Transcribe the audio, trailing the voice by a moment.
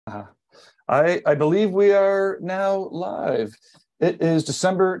Uh, I believe we are now live. It is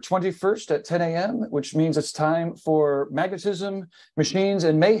December 21st at 10 a.m., which means it's time for Magnetism, Machines,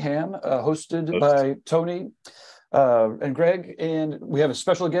 and Mayhem, hosted by Tony and Greg. And we have a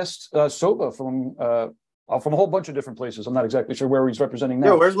special guest, Soba, from a whole bunch of different places. I'm not exactly sure where he's representing now.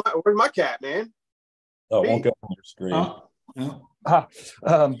 Yo, where's my cat, man? Oh, it won't go on your screen.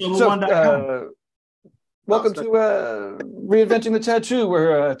 Welcome to Reinventing the Tattoo,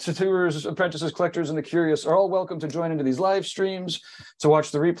 where tattooers, apprentices, collectors, and the curious are all welcome to join into these live streams, to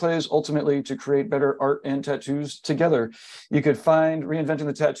watch the replays, ultimately to create better art and tattoos together. You could find Reinventing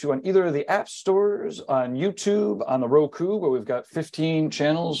the Tattoo on either of the app stores, on YouTube, on the Roku, where we've got 15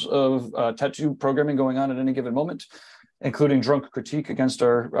 channels of tattoo programming going on at any given moment, including drunk critique against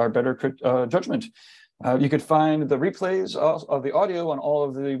our better judgment. You could find the replays of the audio on all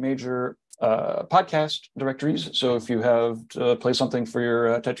of the major podcast directories. So if you have to play something for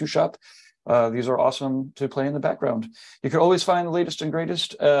your tattoo shop, these are awesome to play in the background. You can always find the latest and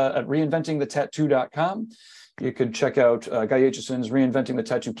greatest at reinventingthetattoo.com. You could check out Guy Aitchison's Reinventing the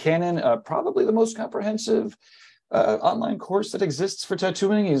Tattoo Canon, probably the most comprehensive online course that exists for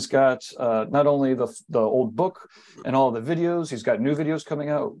tattooing. He's got not only the old book and all the videos, he's got new videos coming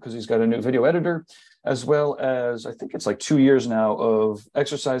out because he's got a new video editor, as well as, I think it's like 2 years now, of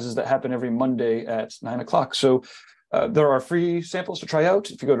exercises that happen every Monday at 9 o'clock. So there are free samples to try out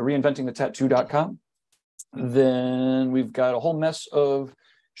if you go to reinventingthetattoo.com. Then we've got a whole mess of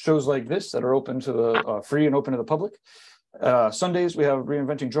shows like this that are open to the free and open to the public. Sundays, we have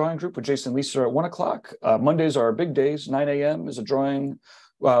Reinventing Drawing Group with Jason Leeser at 1 o'clock. Mondays are our big days. 9 a.m. is a drawing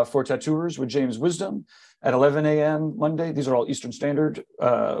for tattooers with James Wisdom. At 11 a.m. Monday, these are all Eastern Standard.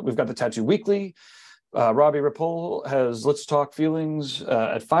 We've got the Tattoo Weekly. Robbie Rapole has Let's Talk Feelings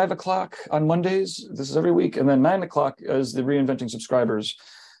at 5 o'clock on Mondays. This is every week. And then 9 o'clock is the Reinventing Subscribers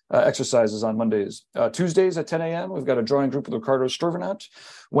exercises on Mondays. Tuesdays at 10 a.m., we've got a drawing group with Ricardo Sturvanant.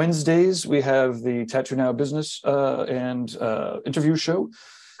 Wednesdays, we have the Tattoo Now business and interview show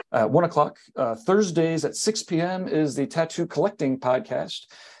at 1 o'clock. Thursdays at 6 p.m. is the Tattoo Collecting podcast.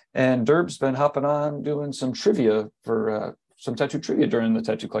 And Derb's been hopping on doing some trivia for some tattoo trivia during the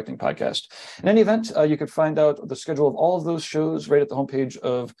Tattoo Collecting podcast. In any event, you could find out the schedule of all of those shows right at the homepage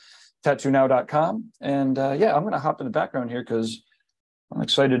of tattoonow.com. And yeah, I'm going to hop in the background here because I'm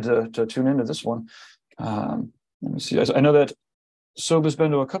excited to tune into this one. Let me see. I know that Soba's been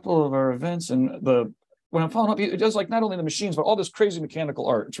to a couple of our events, and when I'm following up, it does like not only the machines, but all this crazy mechanical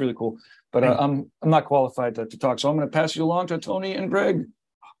art. It's really cool. But I'm not qualified to talk, so I'm going to pass you along to Tony and Greg.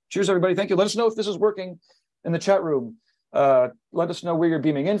 Cheers, everybody. Thank you. Let us know if this is working in the chat room. Let us know where you're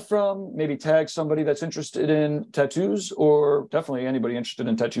beaming in from. Maybe tag somebody that's interested in tattoos, or definitely anybody interested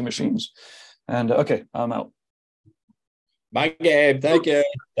in tattoo machines. And okay, I'm out. Bye, Gabe. Thank you.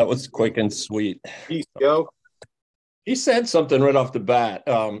 That was quick and sweet. Peace, yo. He said something right off the bat.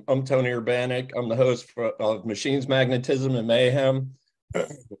 I'm Tony Urbanik. I'm the host of Machines, Magnetism, and Mayhem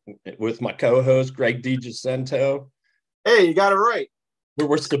with my co-host, Greg DiGiacinto. Hey, you got it right.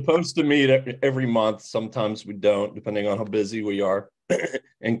 We're supposed to meet every month. Sometimes we don't, depending on how busy we are,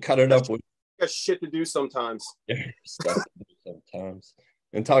 and cut it up with got shit to do sometimes. Stuff to do sometimes,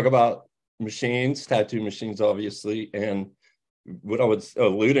 and talk about machines, tattoo machines, obviously. And what I was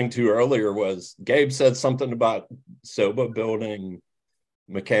alluding to earlier was Gabe said something about Soba building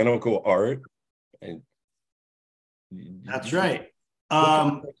mechanical art, and that's right.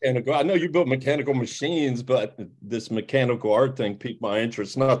 Mechanical. I know you built mechanical machines, but this mechanical art thing piqued my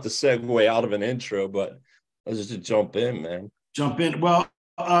interest. Not to segue out of an intro, but let's just jump in, man. Jump in. Well,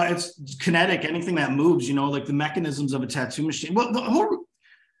 it's kinetic. Anything that moves, like the mechanisms of a tattoo machine. Well, the whole.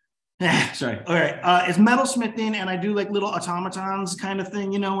 Sorry. All right. It's metalsmithing, and I do like little automatons kind of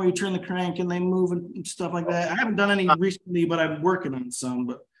thing, where you turn the crank and they move and stuff like that. I haven't done any recently, but I'm working on some.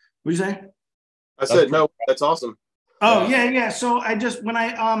 But what do you say? I said no. That's awesome. Oh yeah. So I just when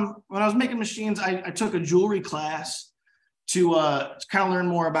I was making machines, I took a jewelry class to kind of learn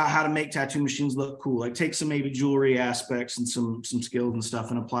more about how to make tattoo machines look cool. Like take some maybe jewelry aspects and some skills and stuff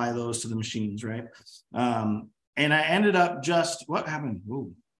and apply those to the machines, right? And I ended up what happened?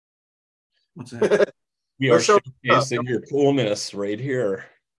 Whoa. What's that? We are showcasing your coolness right here.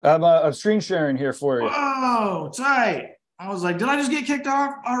 I'm screen sharing here for you. Oh, tight. I was like, did I just get kicked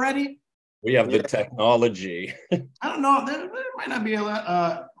off already? We have the technology. I don't know. There might not be a lot.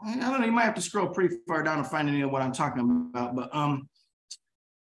 I don't know. You might have to scroll pretty far down to find any of what I'm talking about. But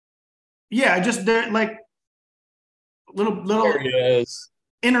yeah, they're like little There he is.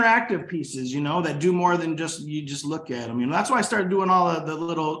 interactive pieces, that do more than you just look at them. That's why I started doing all of the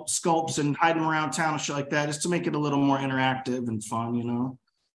little sculpts and hiding them around town and shit like that, just to make it a little more interactive and fun.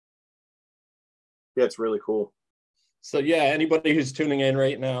 Yeah, it's really cool. So yeah, anybody who's tuning in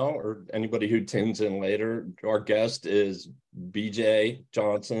right now or anybody who tunes in later, our guest is BJ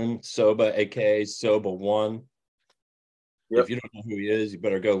Johnson, Soba, aka Soba One. Yep. If you don't know who he is, you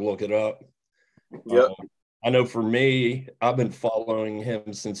better go look it up. Yep. I know for me, I've been following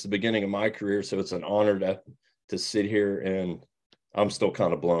him since the beginning of my career, so it's an honor to sit here, and I'm still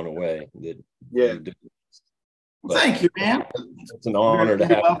kind of blown away that Yeah. you did. Well, thank you, man. It's an honor to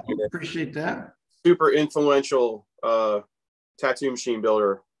have you here. Appreciate that. Super influential tattoo machine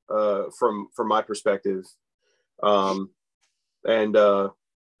builder from my perspective, and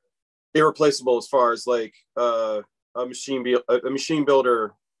irreplaceable as far as like a machine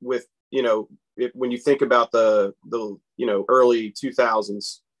builder with, you know, when you think about the you know, early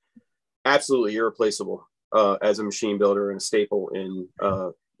 2000s, absolutely irreplaceable as a machine builder and a staple in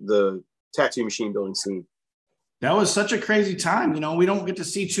the tattoo machine building scene. That was such a crazy time. You know, we don't get to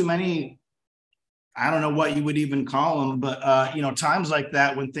see too many, I don't know what you would even call them, but, you know, times like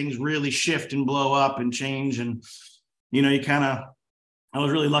that when things really shift and blow up and change. And, you know, I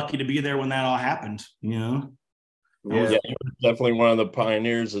was really lucky to be there when that all happened, you know? Yeah. You're definitely one of the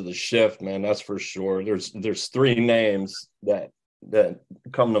pioneers of the shift, man. That's for sure. There's three names that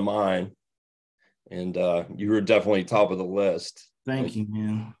come to mind, and you were definitely top of the list. Thank you,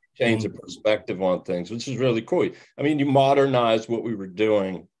 man. Change the perspective on things, which is really cool. I mean, you modernized what we were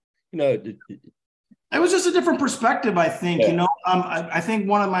doing. You know, it was just a different perspective, I think. Yeah. You know, I think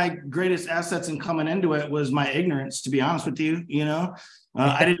one of my greatest assets in coming into it was my ignorance, to be honest with you. You know,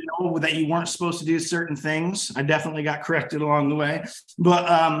 I didn't know that you weren't supposed to do certain things. I definitely got corrected along the way.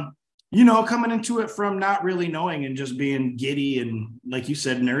 But, you know, coming into it from not really knowing and just being giddy and, like you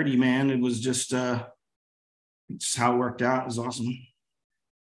said, nerdy, man, it was just how it worked out. It was awesome.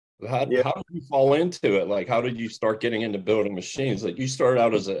 How did you fall into it? Like, how did you start getting into building machines? Like, you started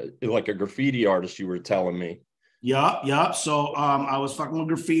out as a graffiti artist, you were telling me. Yup. So I was fucking with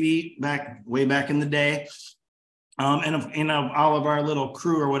graffiti way back in the day. And in all of our little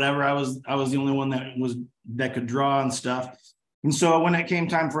crew or whatever, I was the only one that could draw and stuff. And so when it came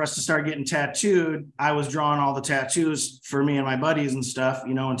time for us to start getting tattooed, I was drawing all the tattoos for me and my buddies and stuff,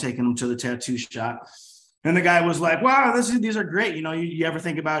 you know, and taking them to the tattoo shop. And the guy was like, wow, these are great. You know, you ever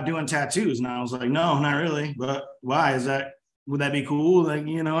think about doing tattoos? And I was like, no, not really. But why? Would that be cool? Like,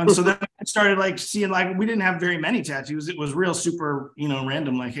 you know, and so then I started like seeing, like, we didn't have very many tattoos. It was real super, you know,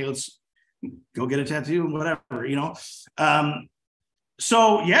 random. Like, hey, let's go get a tattoo, whatever, you know?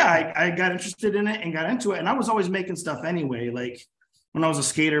 So yeah, I got interested in it and got into it. And I was always making stuff anyway. Like when I was a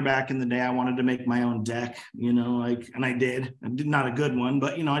skater back in the day, I wanted to make my own deck, you know, like, and I did not a good one,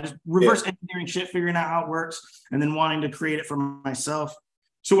 but, you know, I just reverse engineering shit, figuring out how it works, and then wanting to create it for myself.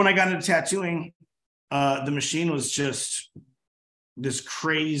 So when I got into tattooing, the machine was just this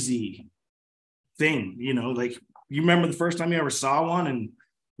crazy thing, you know, like, you remember the first time you ever saw one and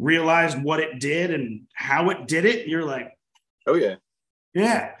realized what it did and how it did it? You're like, oh yeah.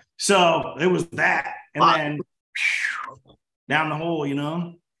 Yeah. So it was that. And then down the hole, you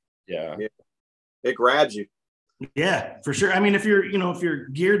know? Yeah. It grabs you. Yeah, for sure. I mean, if you're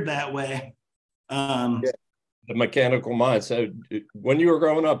geared that way. The mechanical mind. So when you were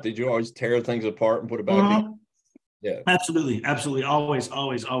growing up, did you always tear things apart and put it back together? Yeah. Absolutely.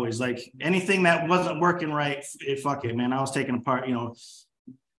 Always. Like anything that wasn't working right, fuck it, man. I was taking apart, you know,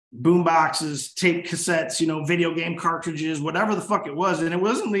 boom boxes, tape cassettes, you know, video game cartridges, whatever the fuck it was. And it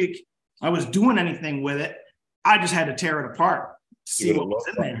wasn't like I was doing anything with it. I just had to tear it apart, see what was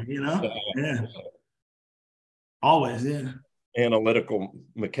in there, you know? Yeah. Always, yeah. Analytical,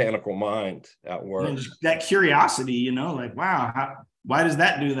 mechanical mind at work. And just that curiosity, you know, like, wow, why does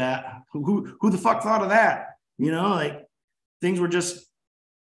that do that? Who the fuck thought of that? You know, like things were just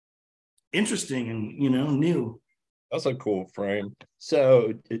interesting and, you know, new. That's a cool frame.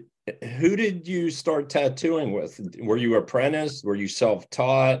 So who did you start tattooing with? Were you apprentice? Were you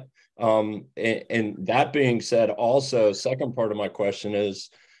self-taught? And that being said, also, second part of my question is,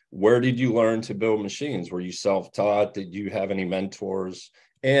 where did you learn to build machines? Were you self-taught? Did you have any mentors?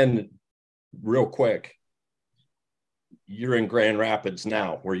 And real quick, you're in Grand Rapids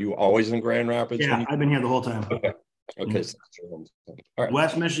now. Were you always in Grand Rapids? Yeah, I've been here the whole time. Okay. Yeah. So all right.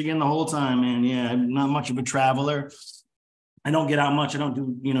 West Michigan the whole time, man. Yeah, I'm not much of a traveler. I don't get out much. I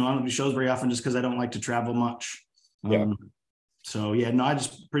don't do shows very often just because I don't like to travel much. So yeah, no, I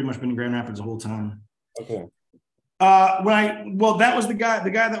just pretty much been in Grand Rapids the whole time. Okay. That was the guy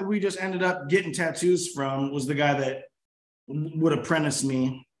that we just ended up getting tattoos from was the guy that would apprentice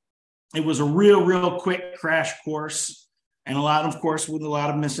me. It was a real quick crash course and with a lot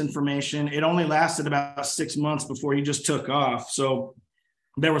of misinformation. It only lasted about 6 months before he just took off. So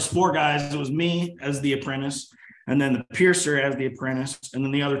there was 4 guys. It was me as the apprentice, and then the piercer as the apprentice, and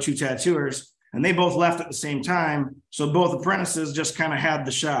then the other 2 tattooers, and they both left at the same time. So both apprentices just kind of had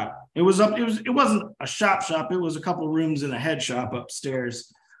the shop. It wasn't a shop. It was a couple rooms in a head shop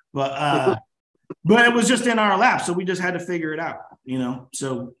upstairs, but it was just in our lap. So we just had to figure it out, you know?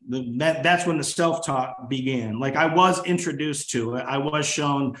 So that's when the self-taught began. Like, I was introduced to it. I was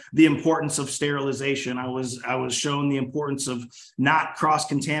shown the importance of sterilization. I was shown the importance of not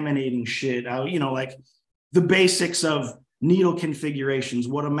cross-contaminating shit. You know, like the basics of needle configurations,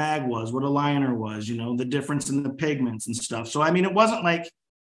 what a mag was, what a liner was, you know, the difference in the pigments and stuff. So, I mean, it wasn't like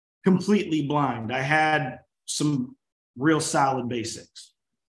completely blind. I had some real solid basics.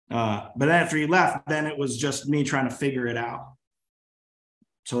 But after he left, then it was just me trying to figure it out.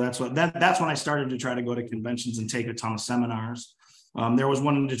 So that's when I started to try to go to conventions and take a ton of seminars. There was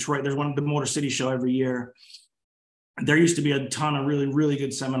one in Detroit. There's one at the Motor City show every year. There used to be a ton of really, really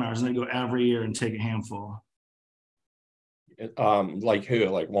good seminars, and they go every year and take a handful. Like who?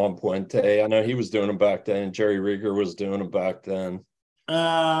 Like Juan Puente? I know he was doing them back then. Jerry Rieger was doing them back then.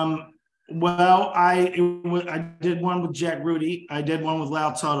 Well, I did one with Jack Rudy. I did one with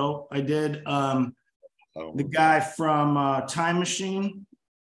Lal Tuttle. I did the guy from Time Machine.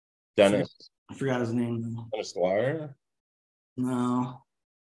 Dennis. I forgot his name. Dennis Dwyer? No.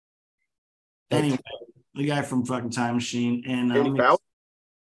 Anyway, the guy from fucking Time Machine. And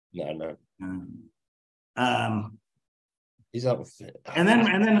No. Um, he's out with and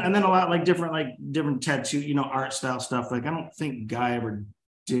then a lot like different tattoo, you know, art style stuff. Like, I don't think Guy ever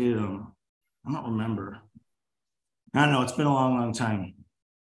did them. I don't remember. I don't know. It's been a long, long time.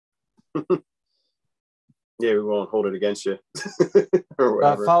 Yeah, we won't hold it against you. Or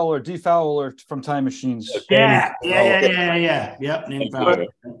whatever. Fowler, D. Fowler from Time Machines. Yeah. Yep. Name Fowler.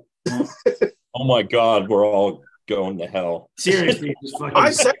 Yeah. Oh my God, we're all going to hell. Seriously, just fucking.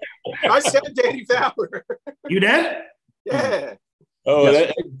 I said Danny Fowler. You did? Yeah. Oh,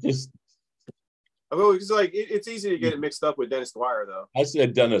 Yes. that just. Well, it's like it's easy to get it mixed up with Dennis Dwyer, though. I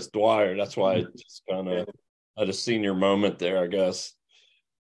said Dennis Dwyer. That's why I just kind of had a senior moment there, I guess.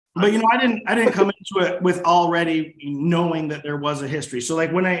 But you know, I didn't come into it with already knowing that there was a history. So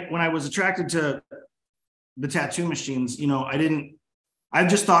like when I was attracted to the tattoo machines, you know, I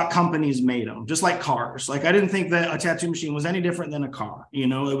just thought companies made them, just like cars. Like, I didn't think that a tattoo machine was any different than a car. You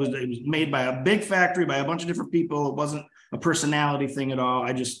know, it was made by a big factory by a bunch of different people. It wasn't a personality thing at all.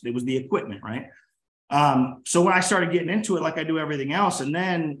 it was the equipment, right? So when I started getting into it, like I do everything else, and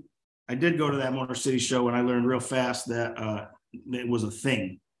then I did go to that Motor City show, and I learned real fast that it was a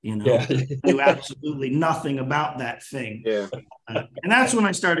thing. You know, I knew absolutely nothing about that thing. Yeah. And that's when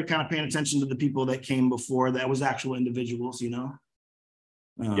I started kind of paying attention to the people that came before that was actual individuals, you know?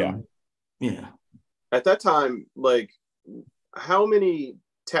 Yeah. At that time, like, how many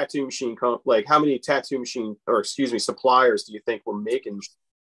tattoo machine suppliers do you think were making?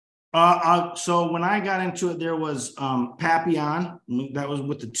 So when I got into it, there was Papillon, that was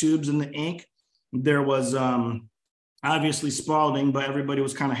with the tubes and the ink. There was obviously Spalding, but everybody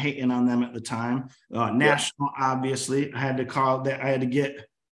was kind of hating on them at the time. National, obviously, I had to get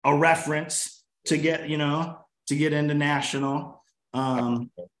a reference to get into National.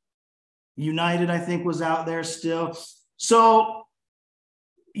 United, I think, was out there still. So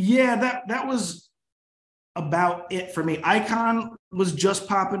yeah, that was about it for me. Icon was just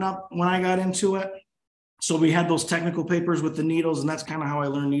popping up when I got into it. So we had those technical papers with the needles, and that's kind of how I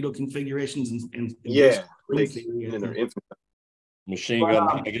learned needle configurations and Machine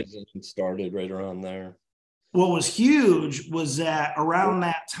Gun Magazine started right around there. What was huge was that around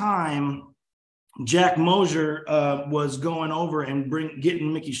that time, Jack Mosier was going over and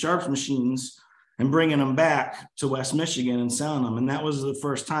getting Mickey Sharp's machines and bringing them back to West Michigan and selling them. And that was the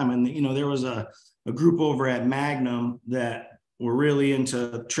first time. And, you know, there was a group over at Magnum that were really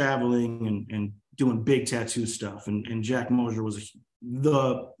into traveling and doing big tattoo stuff. And Jack Mosier was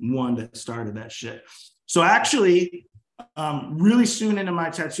the one that started that shit. So actually, really soon into my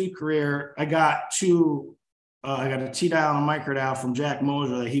tattoo career, I got a T-dial and a microdial from Jack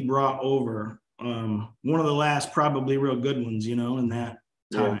Mosier that he brought over. One of the last probably real good ones, you know, in that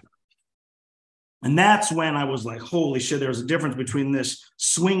time. Yeah. And that's when I was like, holy shit, there's a difference between this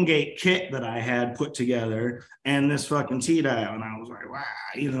Swingate kit that I had put together and this fucking T-dial. And I was like, wow,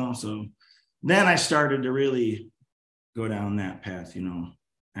 you know, so then I started to really go down that path, you know,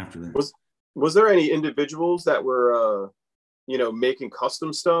 after that. Was there any individuals that were, making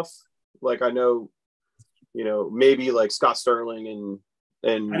custom stuff? Like, I know, maybe like Scott Sterling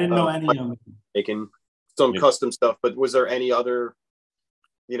and I didn't know any of them making some custom stuff, but was there any other,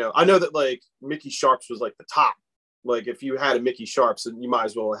 I know that like Mickey Sharp's was like the top, Like if you had a Mickey Sharps, you might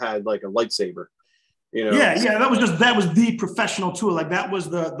as well have had like a lightsaber. You know? Yeah, that was the professional tool. Like that was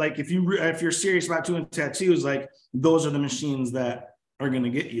the, like if you're serious about doing tattoos, like those are the machines that are going to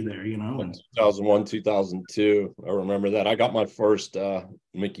get you there, you know. 2001, 2002, I remember that. I got my first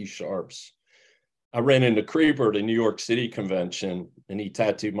Mickey Sharps. I ran into Creeper at a New York City convention, and he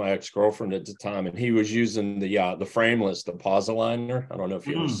tattooed my ex-girlfriend at the time, and he was using the frameless, the Pozzoliner. I don't know if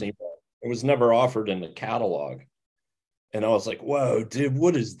you ever seen that. It was never offered in the catalog. And I was like, whoa, dude,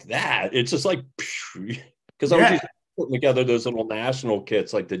 what is that? It's just like, because I was just putting together those little national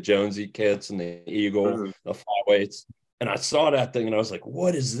kits, like the Jonesy kits and the Eagle, the flyweights. And I saw that thing and I was like,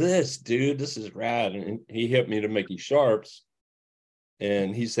 what is this, dude? This is rad. And he hit me to Mickey Sharps.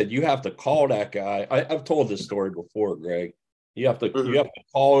 And he said, you have to call that guy. I've told this story before, Greg. You have to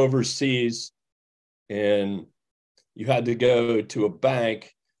call overseas, and you had to go to a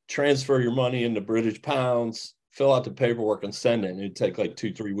bank, transfer your money into British pounds, fill out the paperwork and send it. And it'd take like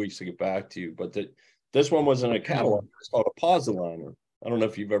 2-3 weeks to get back to you. But this one was in a catalog. It's called a Pozzoliner. I don't know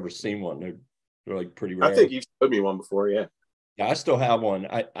if you've ever seen one. They're like pretty rare. I think you've showed me one before. Yeah. Yeah, I still have one.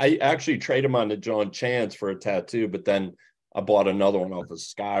 I actually traded mine to John Chance for a tattoo, but then I bought another one off of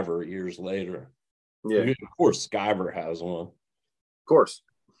Skyver years later. Yeah. Of course, Skyver has one. Of course.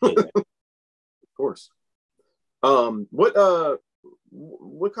 Yeah. Of course. What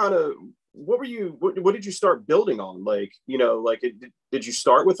did you start building on? Like, you know, like did you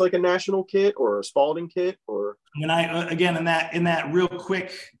start with like a national kit or a Spalding kit, or? When I, again, in that real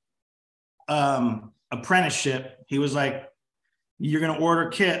quick apprenticeship, he was like, you're going to order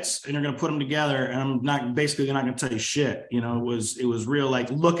kits and you're going to put them together. And I'm not going to tell you shit. You know, it was real, like,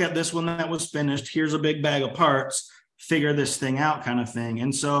 look at this one that was finished. Here's a big bag of parts, figure this thing out kind of thing.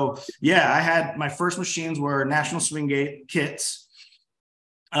 And so, yeah, I had my first machines were National Swing Gate kits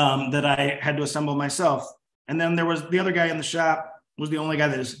that I had to assemble myself. And then there was the other guy in the shop was the only guy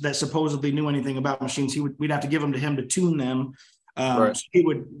that supposedly knew anything about machines. We'd have to give them to him to tune them. Right. So he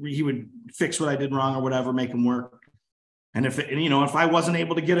would fix what I did wrong or whatever, make them work. And if I wasn't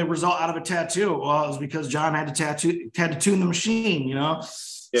able to get a result out of a tattoo, well, it was because John had to tune the machine, you know?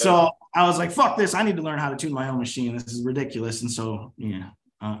 Yeah. So I was like, fuck this. I need to learn how to tune my own machine. This is ridiculous. And so, yeah,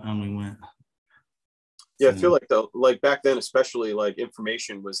 on we went. Yeah. I feel like back then, especially, like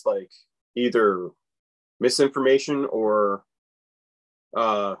information was like either misinformation or,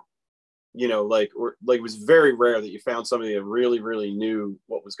 you know, like it was very rare that you found somebody that really, really knew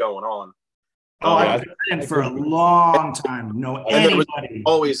what was going on. Oh, I've been for a long time. No, anybody.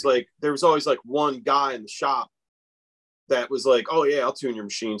 There was always like one guy in the shop that was like, "Oh yeah, I'll tune your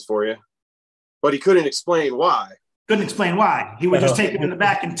machines for you," but he couldn't explain why. He would just take them in the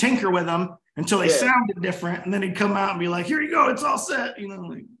back and tinker with them until they sounded different, and then he'd come out and be like, "Here you go, it's all set." You know.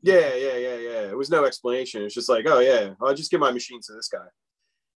 Like, yeah. It was no explanation. It's just like, "Oh yeah, I'll just give my machines to this guy."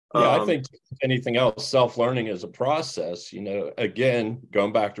 Yeah, I think anything else, self-learning is a process. You know, again,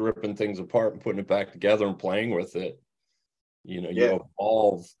 going back to ripping things apart and putting it back together and playing with it. You know, you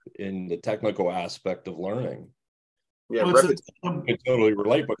evolve in the technical aspect of learning. Yeah, I could totally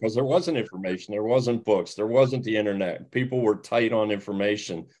relate, because there wasn't information, there wasn't books, there wasn't the internet. People were tight on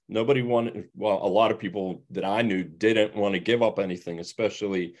information. Nobody wanted, well, a lot of people that I knew didn't want to give up anything,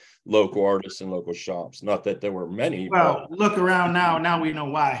 especially local artists and local shops. Not that there were many. Well, look around now. Now we know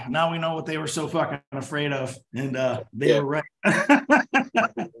why. Now we know what they were so fucking afraid of, and they were right.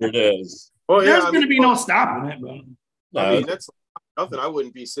 It is. Well, there's going to be no stopping it. But... I mean, that's nothing. I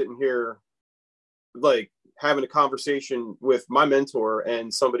wouldn't be sitting here like having a conversation with my mentor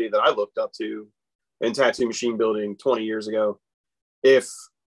and somebody that I looked up to in tattoo machine building 20 years ago if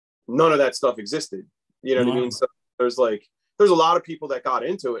none of that stuff existed. You know what I mean? So there's a lot of people that got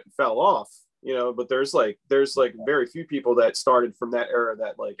into it and fell off, you know, but there's very few people that started from that era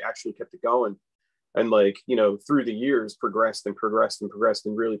that like actually kept it going and like, you know, through the years progressed and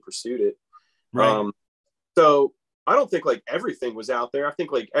really pursued it. Right. So I don't think like everything was out there. I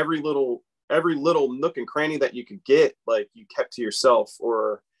think like every little nook and cranny that you could get, like you kept to yourself,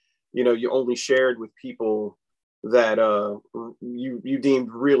 or, you know, you only shared with people that you deemed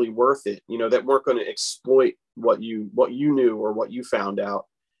really worth it, you know, that weren't going to exploit what you knew or what you found out.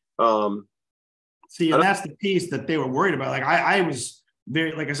 See, and that's the piece that they were worried about. Like I was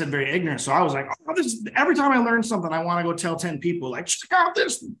very, like I said, very ignorant. So I was like, oh, this is, every time I learn something, I want to go tell 10 people, like, check out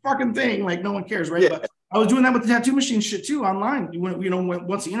this fucking thing. Like no one cares, right? Yeah. But I was doing that with the tattoo machine shit too online.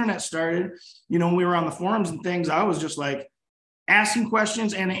 Once the internet started, you know, when we were on the forums and things, I was just like asking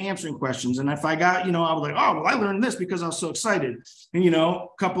questions and answering questions. And if I got, you know, I was like, oh, well, I learned this because I was so excited. And, you know,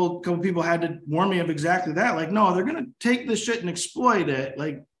 a couple people had to warn me of exactly that. Like, no, they're going to take this shit and exploit it.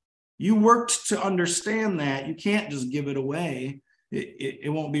 Like, you worked to understand that. You can't just give it away.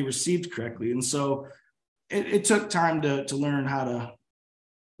 It won't be received correctly. And so it took time to learn how to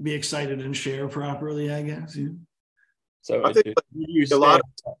be excited and share properly, I guess. Yeah. So I think a lot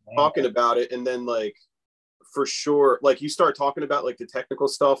of talking about it, and then like for sure, like you start talking about like the technical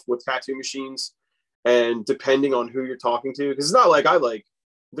stuff with tattoo machines, and depending on who you're talking to, because it's not like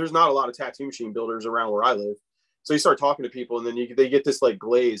there's not a lot of tattoo machine builders around where I live. So you start talking to people, and then they get this like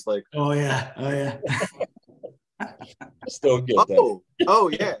glaze, like, oh yeah. Still get that. Oh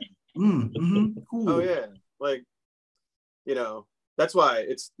yeah. Cool. Oh yeah. Like, that's why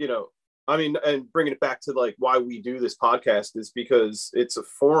it's, I mean, and bringing it back to like why we do this podcast is because it's a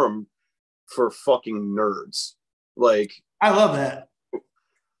forum for fucking nerds. Like, I love that.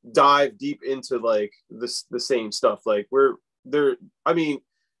 Dive deep into like the same stuff. Like there's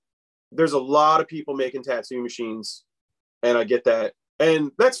a lot of people making tattoo machines, and I get that,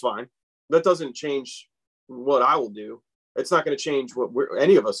 and that's fine. That doesn't change what I will do. It's not going to change what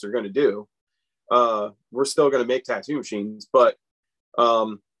any of us are going to do. We're still going to make tattoo machines, but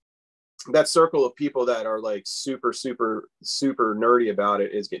that circle of people that are like super, super, super nerdy about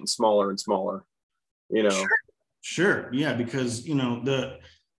it is getting smaller and smaller, Sure. Yeah. Because,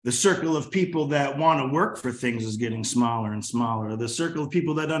 the circle of people that want to work for things is getting smaller and smaller. The circle of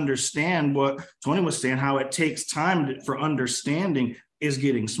people that understand what Tony was saying, how it takes time for understanding, is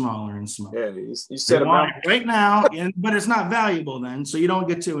getting smaller and smaller. Yeah, you said it right now, but it's not valuable then. So you don't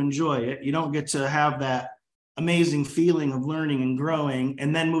get to enjoy it. You don't get to have that amazing feeling of learning and growing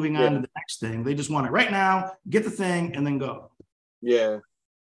and then moving on to the next thing. They just want it right now, get the thing, and then go. Yeah.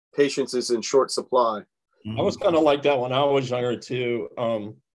 Patience is in short supply. I was kind of like that when I was younger too.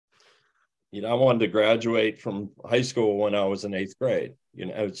 I wanted to graduate from high school when I was in 8th grade.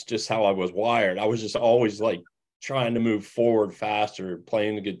 It's just how I was wired. I was just always like trying to move forward faster,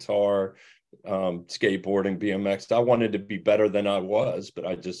 playing the guitar, skateboarding, BMX. I wanted to be better than I was, but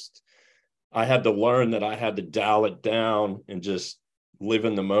I had to learn that I had to dial it down and just live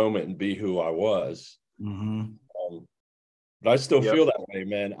in the moment and be who I was. But I still feel that way,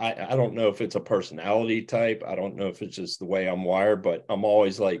 man. I don't know if it's a personality type. I don't know if it's just the way I'm wired, but I'm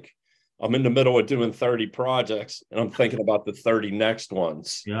always like, I'm in the middle of doing 30 projects and I'm thinking about the 30 next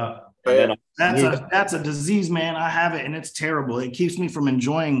ones. Yeah. That's a disease, man. I have it and it's terrible. It keeps me from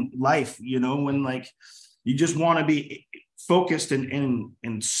enjoying life, when like you just want to be focused and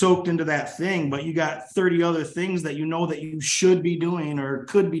soaked into that thing, but you got 30 other things that that you should be doing or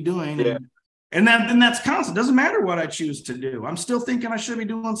could be doing. Yeah. And that's constant. Doesn't matter what I choose to do. I'm still thinking I should be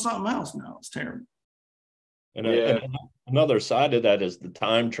doing something else now. It's terrible. And another side of that is the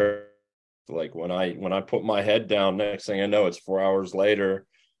time travel. Like when I put my head down, next thing I know, it's 4 hours later.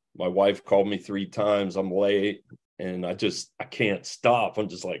 My wife called me 3 times. I'm late, and I can't stop. I'm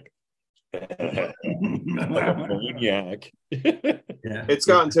just like a maniac. It's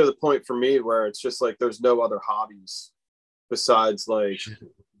gotten to the point for me where it's just like there's no other hobbies besides like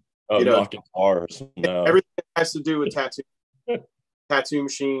knocking cars. No. Everything that has to do with tattoo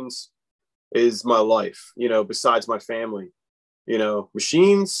machines is my life. Besides my family,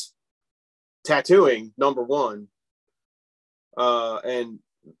 machines. Tattooing, number one, and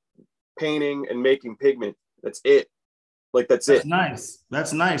painting and making pigment. That's it. Like that's it. Nice.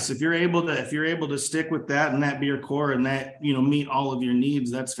 That's nice. If you're able to stick with that and that be your core and that meet all of your needs,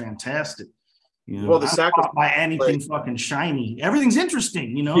 that's fantastic. Well, the sacrifice by anything fucking shiny. Everything's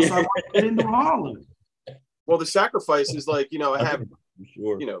interesting. So I want to get into all of it. Well, the sacrifice is like I have.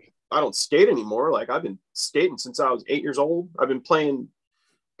 I don't skate anymore. Like I've been skating since I was 8 years old. I've been playing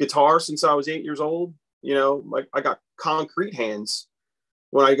guitar since I was 8 years old. Like I got concrete hands.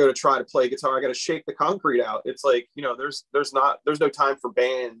 When I go to try to play guitar, I got to shake the concrete out. It's like, there's no time for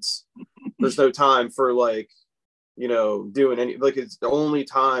bands. There's no time for like, doing any, like it's the only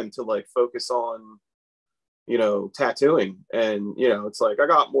time to like focus on, tattooing. And, it's like, I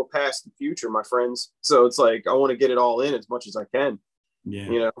got more past the future, my friends. So it's like, I want to get it all in as much as I can.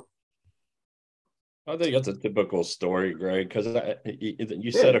 Yeah. I think that's a typical story, Greg, because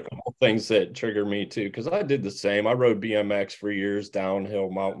you said a couple things that trigger me too, because I did the same. I rode BMX for years, downhill,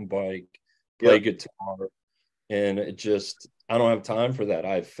 mountain bike, play guitar, and I don't have time for that.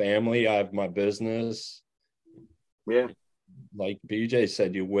 I have family, I have my business. Yeah. Like BJ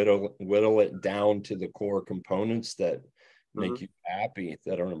said, you whittle it down to the core components that make you happy,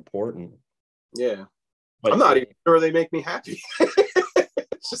 that are important. Yeah. But I'm not even sure they make me happy.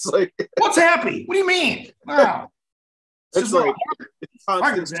 It's just like, what's happy? What do you mean? Wow. It's like it's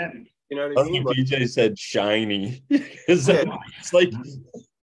constant. You know what I mean? BJ said shiny. It's like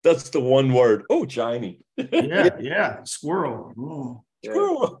that's the one word. Oh, shiny. Yeah. Squirrel.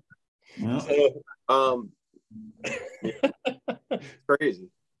 Squirrel. Yeah. So, Yeah, crazy.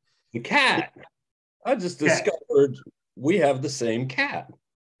 the cat. I just discovered we have the same cat.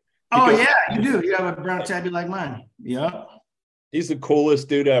 Oh yeah, you do. You have a brown tabby like mine. Yeah. He's the coolest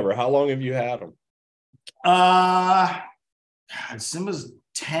dude ever. How long have you had him? Simba's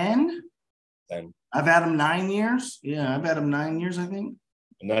 10. 10. I've had him 9 years. Yeah, I've had him 9 years, I think.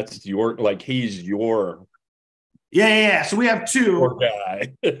 And that's your, like, he's your Yeah. So we have two.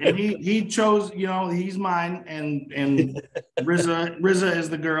 guy. And he chose, he's mine, and Rizza is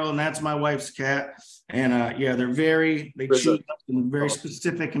the girl, and that's my wife's cat. And they're they cheat and very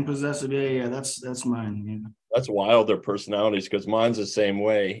specific and possessive. Yeah, that's mine. Yeah. That's wild, their personalities, because mine's the same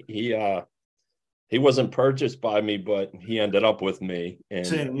way. He wasn't purchased by me, but he ended up with me. And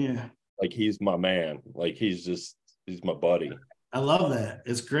same, yeah. Like, he's my man. Like, he's my buddy. I love that.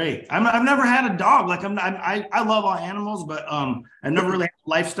 It's great. I've never had a dog. Like I love all animals, but I've never really had a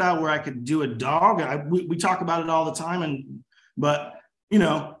lifestyle where I could do a dog. We talk about it all the time, but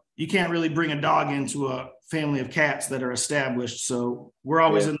you can't really bring a dog into a family of cats that are established. So we're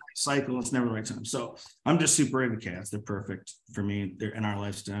always in that cycle. It's never the right time. So I'm just super into cats. They're perfect for me. They're in our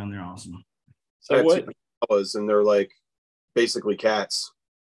lifestyle and they're awesome. So what? And they're like basically cats.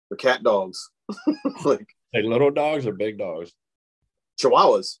 They're cat dogs. Like little dogs or big dogs?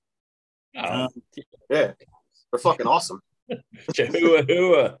 Chihuahuas. Yeah, they're fucking awesome.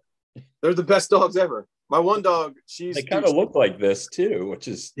 Chihuahua. They're the best dogs ever. My one dog, they kind of look like this too, which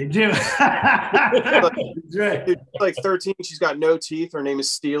is they do. She's like 13. She's got no teeth. Her name is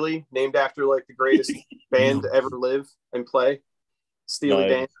Steely, named after like the greatest band to ever live and play. Steely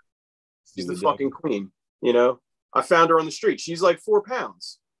Dan. She's the fucking queen. I found her on the street. She's like 4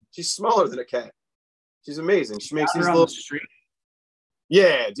 pounds. She's smaller than a cat. She's amazing. She makes these little street.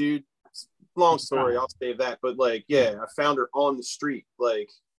 Yeah, dude. Long story. I'll save that. But like, I found her on the street,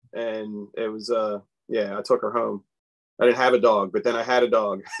 and it was I took her home. I didn't have a dog, but then I had a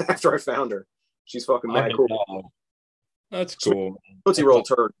dog after I found her. She's fucking mad cool. Dog. That's cool. Tootsie Roll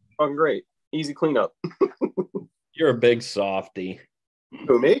turd. Fucking great. Easy cleanup. You're a big softy.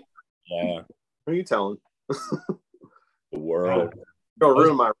 Who, me? Yeah. Who are you telling? The world. Don't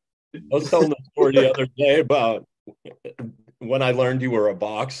ruin my. I was telling the story the other day about when I learned you were a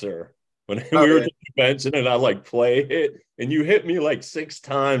boxer. When we were at the convention and I like play hit, and you hit me like 6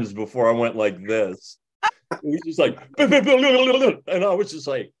 times before I went like this. It was just like, and I was just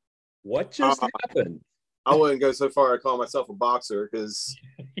like, what just happened? I wouldn't go so far to call myself a boxer because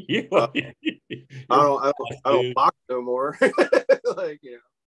I don't box no more. Like,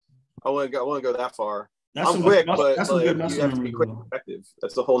 I wouldn't go that far. I'm quick, but like, you have to be quick and effective.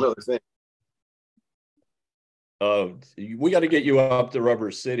 That's a whole other thing. We got to get you up to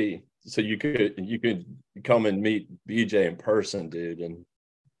Rubber City so you could come and meet BJ in person, dude. And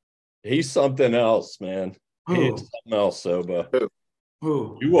he's something else, man. He's something else, Soba.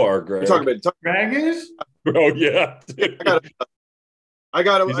 Who? You are, Greg. You're talking about Greg is? Oh yeah. I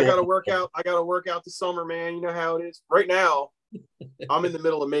gotta work out. I gotta work out this summer, man. You know how it is. Right now, I'm in the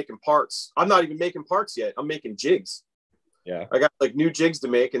middle of making parts. I'm not even making parts yet. I'm making jigs. Yeah. I got like new jigs to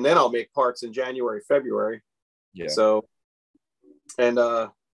make, and then I'll make parts in January, February. Yeah. So, and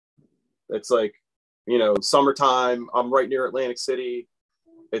it's like, summertime. I'm right near Atlantic City.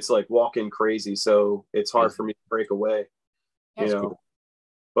 It's like walking crazy, so it's hard for me to break away. That's cool.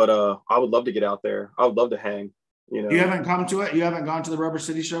 But I would love to get out there. I would love to hang. You haven't come to it. You haven't gone to the Rubber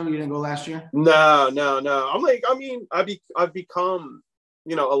City show. You didn't go last year. No. I'm like, I've become,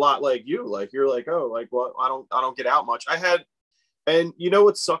 a lot like you. Like you're like, oh, like well, I don't get out much. And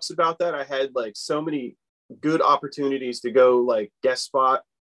what sucks about that? I had like so many good opportunities to go like guest spot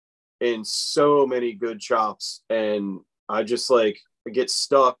in so many good shops, and I just like get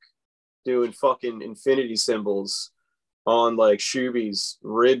stuck doing fucking infinity symbols on like Shubies,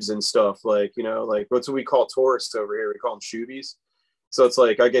 ribs and stuff, like like what's what we call tourists over here, we call them Shubies. So it's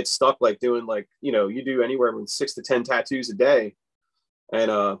like I get stuck like doing like you do anywhere from 6 to 10 tattoos a day, and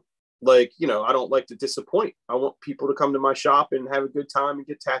I don't like to disappoint. I want people to come to my shop and have a good time and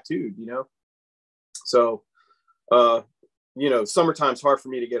get tattooed, so summertime's hard for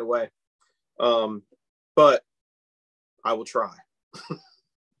me to get away, but I will try.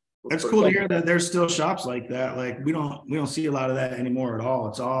 That's cool to hear that there's still shops like that. Like we don't see a lot of that anymore at all.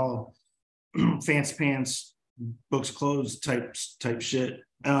 It's all fancy pants, books closed type shit.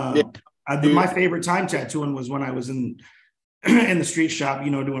 My favorite time tattooing was when I was in the street shop,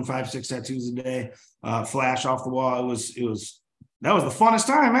 doing 5-6 tattoos a day, flash off the wall. That was the funnest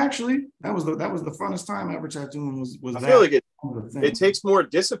time, actually. That was the funnest time ever tattooing was I feel like it takes more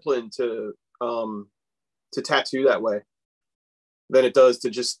discipline to tattoo that way. than it does to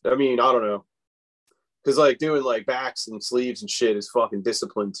just, I mean, I don't know. Because like doing like backs and sleeves and shit is fucking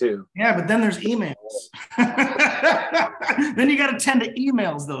discipline too. Yeah, but then there's emails. Then you got to tend to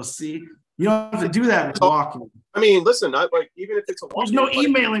emails though. See, you don't have to do that with walking. I mean, listen, I like even if it's a there's no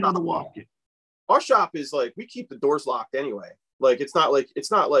emailing with a walk-in. Our shop is like we keep the doors locked anyway. Like it's not like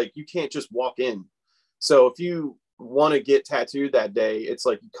you can't just walk in. So if you want to get tattooed that day, it's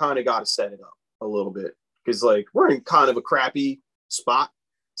like you kind of got to set it up a little bit because like we're in kind of a crappy spot.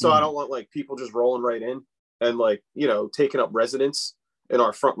 So I don't want like people just rolling right in and like, you know, taking up residence in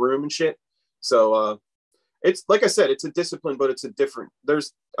our front room and shit. So it's like I said, it's a discipline, but it's a different,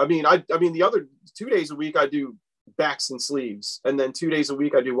 I mean, the other 2 days a week I do backs and sleeves. And then 2 days a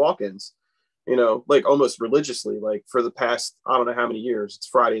week I do walk-ins, you know, like almost religiously, like for the past, I don't know how many years. It's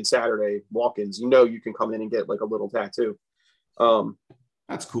Friday and Saturday walk-ins. You know, you can come in and get like a little tattoo.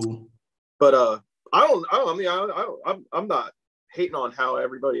 That's cool. But I'm not hating on how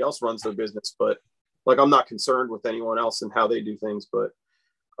everybody else runs their business, but like I'm not concerned with anyone else and how they do things. But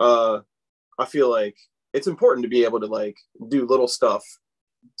I feel like it's important to be able to like do little stuff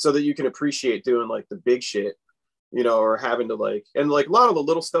so that you can appreciate doing like the big shit, you know, or having to like, and like a lot of the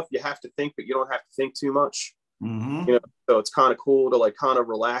little stuff you have to think, but you don't have to think too much. Mm-hmm. You know, so it's kind of cool to like kind of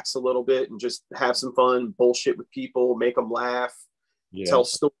relax a little bit and just have some fun, bullshit with people, make them laugh, tell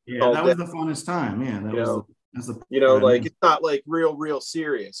stories. Yeah, that was the funnest time. Yeah, that's the you know, like it's not like real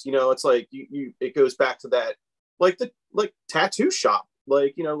serious. You know, it's like you it goes back to that like the tattoo shop.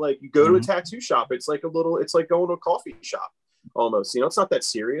 Like, you know, like you go to a tattoo shop, it's like going to a coffee shop almost. You know, it's not that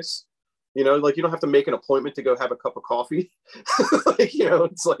serious. You know, like you don't have to make an appointment to go have a cup of coffee. Like, you know,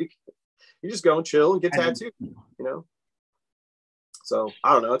 it's like you just go and chill and get tattooed, you know. So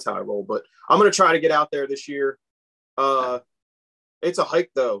I don't know, that's how I roll. But I'm gonna try to get out there this year. It's a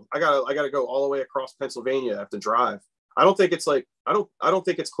hike though. I gotta go all the way across Pennsylvania. I have to drive. I don't think it's like I don't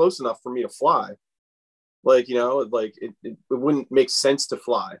think it's close enough for me to fly. Like, you know, like it wouldn't make sense to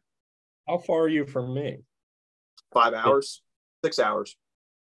fly. How far are you from me? 5 hours, 6 hours.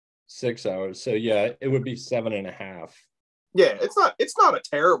 6 hours. So yeah, it would be 7.5. Yeah, it's not a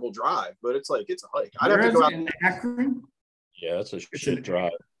terrible drive, but it's like it's a hike. I'd have to go out in Akron. Yeah, it's a shit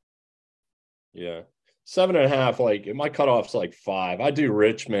drive. Yeah. 7.5, like my cutoff's like 5. I do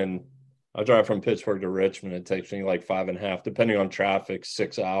Richmond. I drive from Pittsburgh to Richmond. It takes me like 5.5, depending on traffic,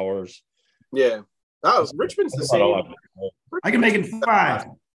 6 hours. Yeah. Oh, Richmond's the same. I can make it 5.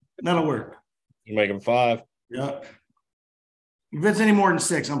 That'll work. You make them 5? Yeah. If it's any more than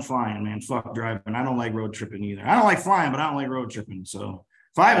 6, I'm flying, man. Fuck driving. I don't like road tripping either. I don't like flying, but I don't like road tripping. So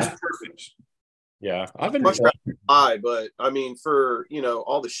 5 is perfect. Yeah, I've been much high, but I mean, for you know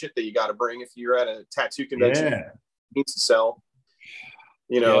all the shit that you got to bring if you're at a tattoo convention, needs to sell.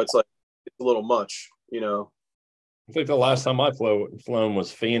 You know, it's like it's a little much. You know, I think the last time I flown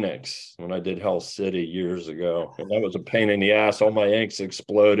was Phoenix when I did Hell City years ago, and that was a pain in the ass. All my inks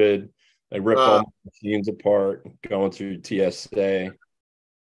exploded. They ripped all my machines apart going through TSA.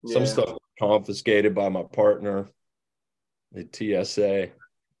 Some stuff was confiscated by my partner at TSA.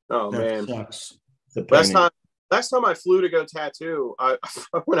 Oh that man, sucks. Last time I flew to go tattoo, I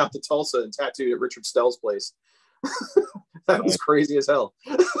went out to Tulsa and tattooed at Richard Stell's place. That was crazy as hell.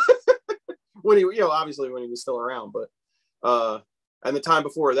 When he, you know, obviously when he was still around, but and the time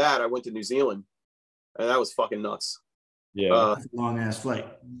before that, I went to New Zealand, and that was fucking nuts. Yeah, that's a long ass flight.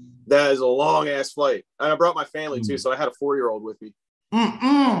 That is a long ass flight, and I brought my family too, so I had a 4-year-old with me.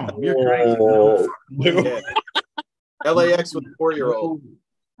 You're crazy. Yeah. LAX with a 4-year-old.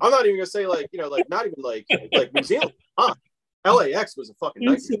 I'm not even gonna say like, you know, like not even like New Zealand. LAX was a fucking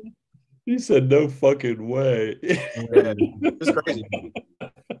nightmare. He said no fucking way. Yeah, it's crazy.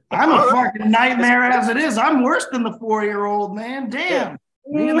 I'm a fucking nightmare as it is. I'm worse than the 4-year-old, man. Damn.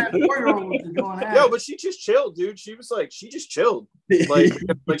 Me and that 4-year-old was going at Yo, but she just chilled, dude. She just chilled. Like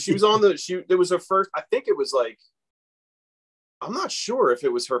she was on it was her first, I think it was like, I'm not sure if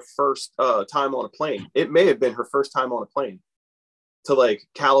it was her first time on a plane. It may have been her first time on a plane to like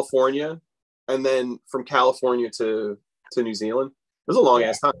California, and then from California to New Zealand. It was a long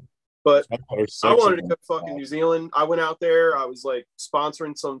ass time, but I wanted to go fucking New Zealand. I went out there. I was like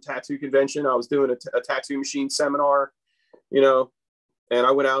sponsoring some tattoo convention. I was doing a tattoo machine seminar, you know, and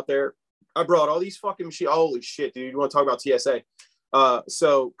I went out there. I brought all these fucking machines. Holy shit, dude! You want to talk about TSA?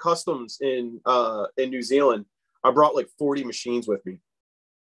 So customs in New Zealand, I brought like 40 machines with me,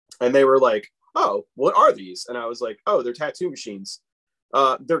 and they were like, "Oh, what are these?" And I was like, "Oh, they're tattoo machines.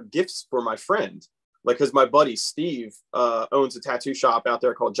 They're gifts for my friend." Like, because my buddy Steve owns a tattoo shop out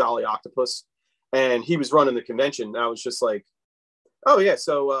there called Jolly Octopus, and he was running the convention. And I was just like, "Oh yeah,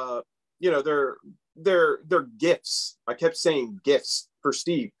 so you know, they're gifts. I kept saying gifts for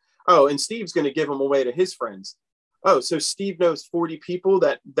Steve. Oh, and Steve's going to give them away to his friends. Oh, so Steve knows 40 people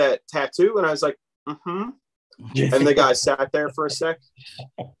that tattoo, and I was like, mm-hmm. And the guy sat there for a sec.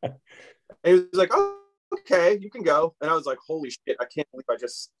 And he was like, oh, okay, you can go. And I was like, holy shit, I can't believe I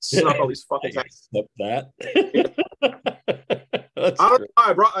just snuck all these fucking tattoos. That.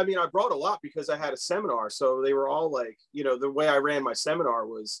 I brought a lot because I had a seminar. So they were all like, the way I ran my seminar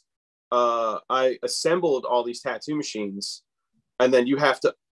was I assembled all these tattoo machines, and then you have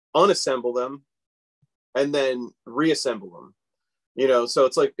to unassemble them and then reassemble them. So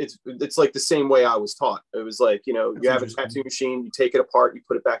it's like the same way I was taught. It was like, you have a tattoo machine, you take it apart, you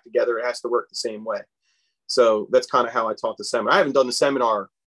put it back together, it has to work the same way. So that's kind of how I taught the seminar. I haven't done the seminar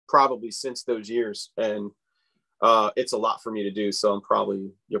probably since those years, and it's a lot for me to do. So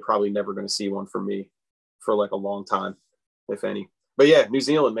you're probably never going to see one from me for like a long time, if any. But yeah, New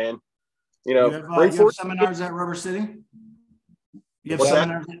Zealand, man. You have seminars at Rubber City? Do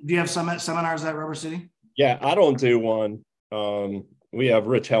you have seminars at Rubber City? Yeah, I don't do one. We have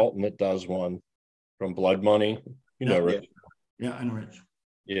Rich Helton that does one from Blood Money. Rich. Yeah, I know Rich.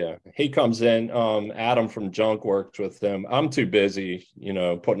 Yeah, he comes in. Adam from Junk works with them. I'm too busy,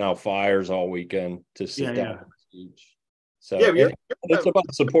 putting out fires all weekend to sit down and teach. So it's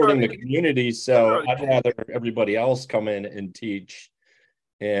about supporting the community. So I'd rather everybody else come in and teach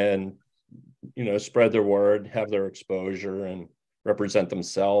and, spread their word, have their exposure, and represent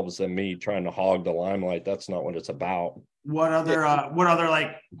themselves than me trying to hog the limelight. That's not what it's about. What other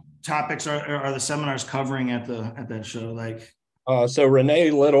like topics are the seminars covering at that show? Like, so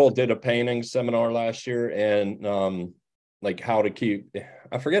Renee Little did a painting seminar last year, and like how to keep,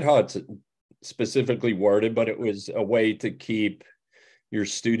 I forget how it's specifically worded, but it was a way to keep your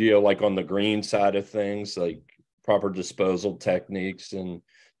studio like on the green side of things, like proper disposal techniques and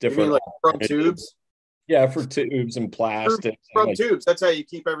different, like from tubes. Yeah, for tubes and plastic. From tubes. That's how you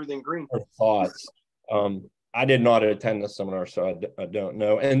keep everything green. Thoughts. I did not attend the seminar, so I don't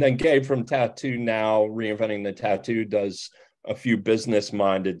know. And then Gabe from Tattoo Now, Reinventing the Tattoo, does a few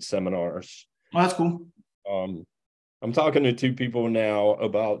business-minded seminars. Oh, that's cool. I'm talking to two people now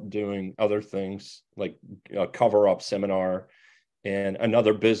about doing other things, like a cover-up seminar and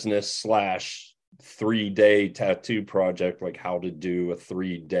another business / 3-day tattoo project, like how to do a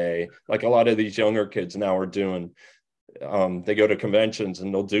 3-day. Like a lot of these younger kids now are doing, they go to conventions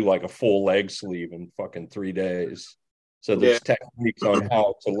and they'll do like a full leg sleeve in fucking 3 days. So there's techniques on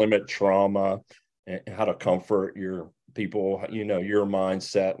how to limit trauma and how to comfort your people, your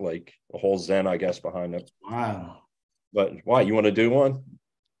mindset, like a whole Zen, I guess, behind it. Wow. But why, you want to do one?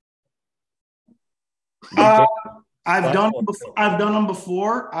 I've done them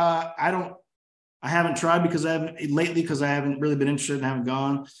before. I haven't tried because I haven't really been interested and haven't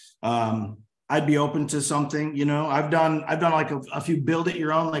gone. I'd be open to something, I've done like a few build it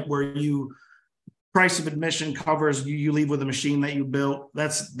your own, like where you price of admission covers you leave with a machine that you built.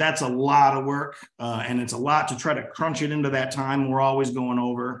 That's a lot of work. And it's a lot to try to crunch it into that time. We're always going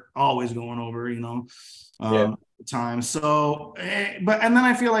over, time. So, and then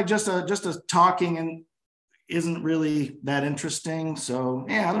I feel like just a talking and isn't really that interesting. So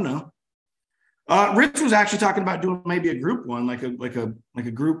yeah, I don't know. Rich was actually talking about doing maybe a group one, like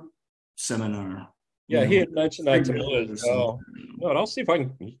a group seminar. Yeah, he had mentioned that to me as well. No, I'll see if I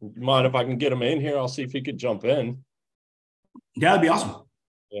can mind if I can get him in here. I'll see if he could jump in. Yeah, that'd be awesome.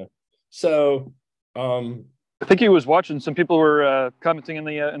 Yeah. So, I think he was watching. Some people were commenting in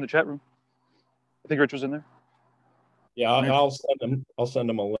the chat room. I think Rich was in there. Yeah, I'll send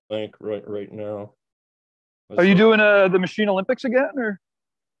him a link right now. Are you doing the Machine Olympics again, or?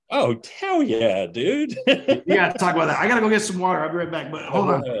 Oh, hell yeah, dude. You got to talk about that. I got to go get some water. I'll be right back. But hold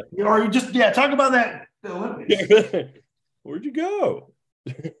on. Or you just, talk about that. The Olympics. Where'd you go?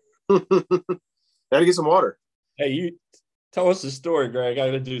 Gotta get some water. Hey, you tell us the story, Greg. I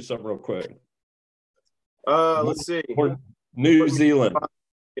got to do something real quick. Let's see. New Zealand.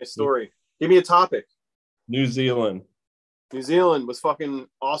 A story. Give me a topic. New Zealand. New Zealand was fucking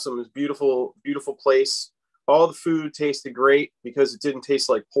awesome. It was beautiful, beautiful place. All the food tasted great because it didn't taste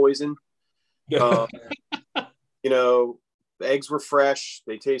like poison. The eggs were fresh.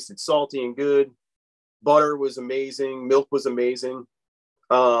 They tasted salty and good. Butter was amazing. Milk was amazing.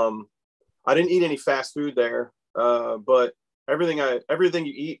 I didn't eat any fast food there, but everything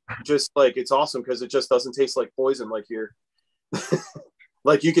you eat, just like, it's awesome because it just doesn't taste like poison like here.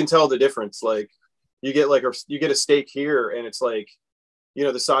 Like you can tell the difference. Like you get a steak here and it's like,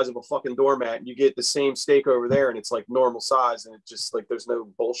 the size of a fucking doormat, and you get the same steak over there and it's like normal size, and it's just like there's no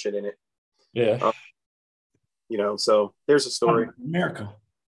bullshit in it. Yeah. So there's a story. America.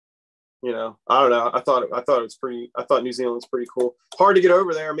 you know, I don't know. I thought New Zealand's pretty cool. Hard to get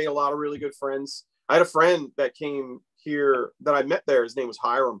over there. I made a lot of really good friends. I had a friend that came here that I met there. His name was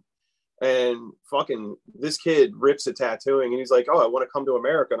Hiram. And fucking this kid rips at tattooing, and he's like, "Oh, I want to come to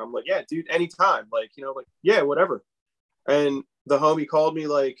America." And I'm like, "Yeah, dude, anytime." Like, you know, like, yeah, whatever. And the homie called me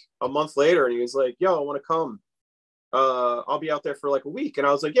like a month later, and he was like, "Yo, I want to come. I'll be out there for like a week." And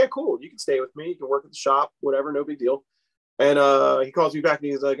I was like, "Yeah, cool. You can stay with me. You can work at the shop, whatever, no big deal." And he calls me back,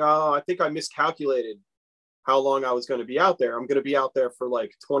 and he's like, "Oh, I think I miscalculated how long I was going to be out there. I'm going to be out there for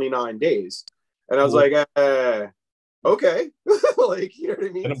like 29 days." And I was like, okay. Like, you know what I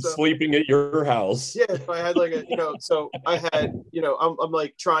mean? And I'm sleeping at your house. Yeah, so I had like a, you know, so I had, you know, I'm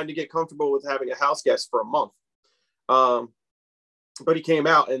like trying to get comfortable with having a house guest for a month. But he came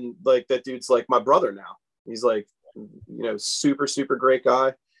out, and like that dude's like my brother now. He's like, you know, super, super great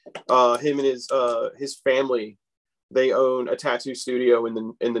guy. Him and his family, they own a tattoo studio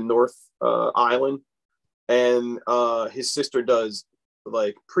in the North Island. And his sister does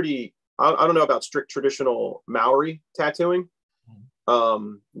like pretty, I don't know about strict traditional Maori tattooing,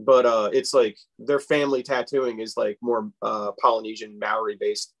 but it's like their family tattooing is like more Polynesian Maori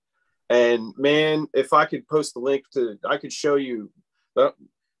based. And man, if I could post the link I could show you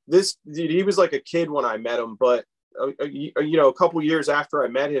this dude. He was like a kid when I met him, but you know, a couple years after I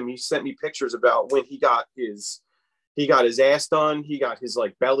met him, he sent me pictures about when he got his ass done, he got his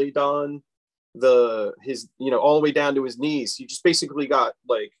like belly done, his, you know, all the way down to his knees. He just basically got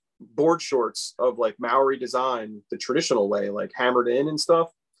like board shorts of like Maori design the traditional way, like hammered in and stuff,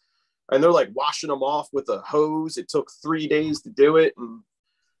 and they're like washing them off with a hose. It took 3 days to do it, and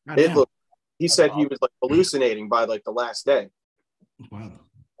he said he was like hallucinating by like the last day. Wow.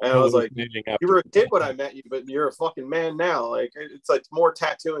 And I was like, you were a kid when I met you, but you're a fucking man now. Like, it's like more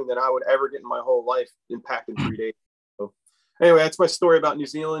tattooing than I would ever get in my whole life packed in 3 days. So anyway, that's my story about New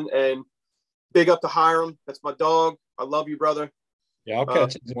Zealand, and big up to Hiram. That's my dog. I love you, brother. Yeah, I'll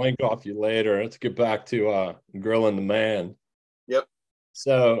catch the link off you later. Let's get back to Grilling the Man. Yep.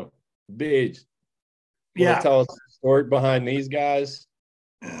 So, Beach, tell us the story behind these guys.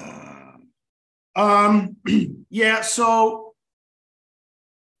 Yeah, so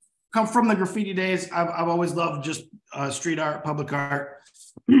come from the graffiti days. I've always loved just street art, public art,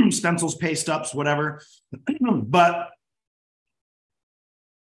 stencils, paste ups, whatever. But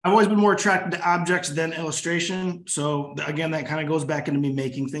I've always been more attracted to objects than illustration. So again, that kind of goes back into me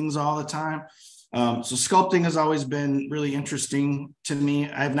making things all the time. So sculpting has always been really interesting to me.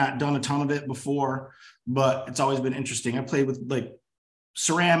 I have not done a ton of it before, but it's always been interesting. I played with like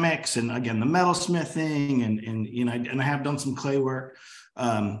ceramics and again, the metal smithing and you know, and I have done some clay work.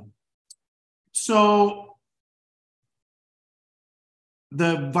 So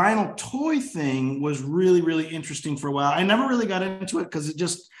the vinyl toy thing was really, really interesting for a while. I never really got into it because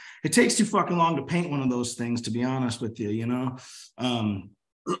it takes too fucking long to paint one of those things, to be honest with you, you know?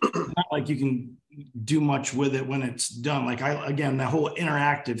 Not like you can do much with it when it's done. Like again, that whole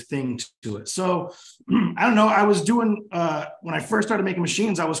interactive thing to it. So I don't know. I was doing, when I first started making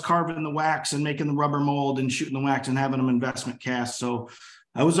machines, I was carving the wax and making the rubber mold and shooting the wax and having them investment cast. So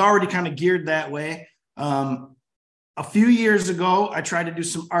I was already kind of geared that way. A few years ago, I tried to do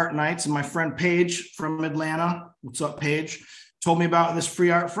some art nights, and my friend Paige from Atlanta, what's up, Paige, told me about this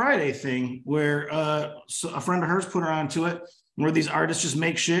Free Art Friday thing where so a friend of hers put her onto it, where these artists just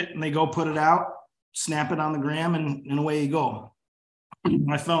make shit and they go put it out, snap it on the gram, and away you go.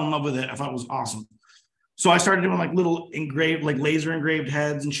 I fell in love with it. I thought it was awesome. So I started doing like little engraved, like laser engraved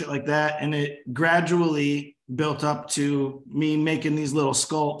heads and shit like that. And it gradually built up to me making these little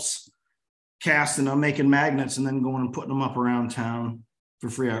sculpts, casting them, making magnets, and then going and putting them up around town for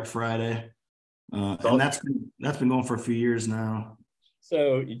Free Art Friday. And that's been going for a few years now.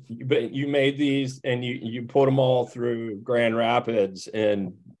 So you made these and you put them all through Grand Rapids,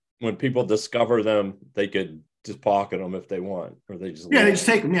 and when people discover them, they could just pocket them if they want, or they just they just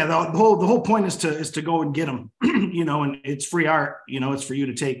take them. Yeah, the whole point is to go and get them, you know, and it's free art. You know, it's for you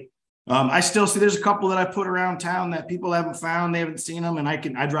to take. I still see there's a couple that I put around town that people haven't found, they haven't seen them, and I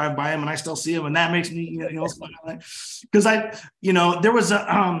drive by them and I still see them, and that makes me, you know, because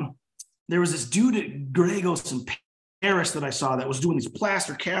there was this dude at Gregos in Paris that I saw that was doing these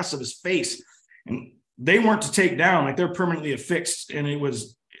plaster casts of his face, and they weren't to take down, like they're permanently affixed, and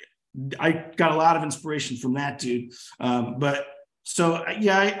I got a lot of inspiration from that dude. But so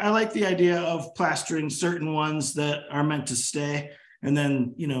yeah, I like the idea of plastering certain ones that are meant to stay, and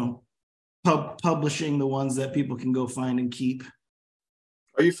then, you know, publishing the ones that people can go find and keep.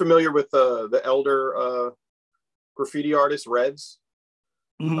 Are you familiar with the elder graffiti artist Reds?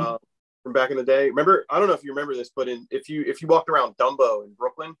 Mm-hmm. From back in the day? Remember, I don't know if you remember this, but if you walked around Dumbo in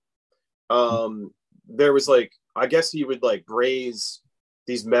Brooklyn, there was like, I guess he would like raise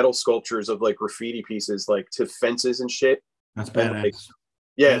these metal sculptures of like graffiti pieces like to fences and shit. That's And, badass. like,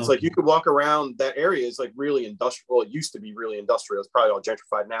 yeah, it's like you could walk around that area. Is like really industrial. Well, it used to be really industrial. It's probably all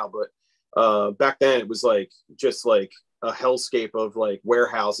gentrified now, but back then it was like just like a hellscape of like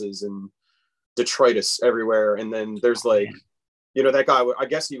warehouses and detritus everywhere. And then there's like, you know, that guy, I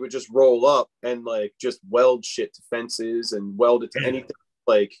guess he would just roll up and like just weld shit to fences and weld it to anything,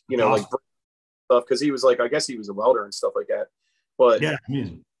 like, you know, like stuff. Cause he was like, I guess he was a welder and stuff like that. But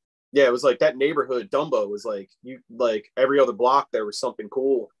yeah, it was like that neighborhood, Dumbo, was like, you like every other block there was something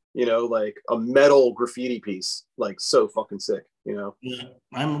cool, you know, like a metal graffiti piece, like so fucking sick, you know. Yeah,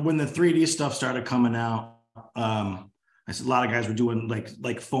 when the 3D stuff started coming out, I said a lot of guys were doing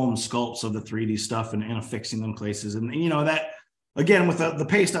like foam sculpts of the 3D stuff and affixing them places, and you know that again with the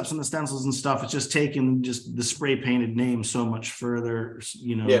paste ups and the stencils and stuff, it's just taking just the spray painted name so much further,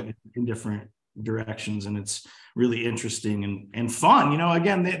 you know, in different directions, and it's really interesting and fun. You know,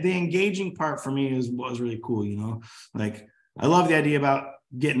 again, the engaging part for me was really cool. You know, like I love the idea about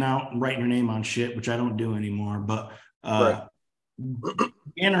getting out and writing your name on shit, which I don't do anymore, but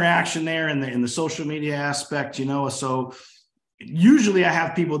interaction there in the social media aspect, you know. So usually I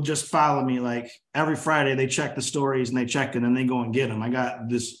have people just follow me like every Friday. They check the stories and they check it and they go and get them. I got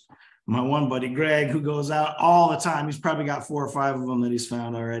my one buddy Greg who goes out all the time. He's probably got 4 or 5 of them that he's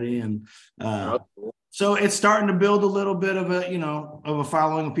found already, and so it's starting to build a little bit of a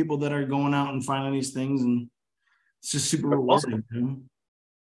following of people that are going out and finding these things, and it's just super rewarding. Awesome.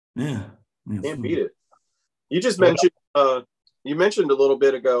 Yeah, can't beat it. You just mentioned you mentioned a little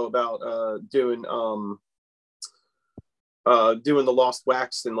bit ago about doing the lost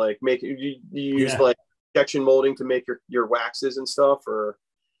wax and like make you use like injection molding to make your waxes and stuff, or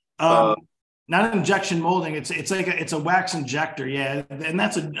not injection molding. It's like it's a wax injector, and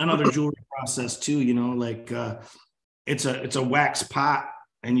that's another jewelry process too. You know, like it's a wax pot,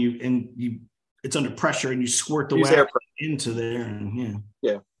 and you it's under pressure, and you squirt the wax into there, and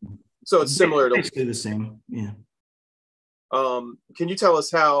so it's similar to basically the same. Yeah. Can you tell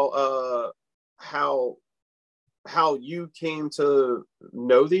us how you came to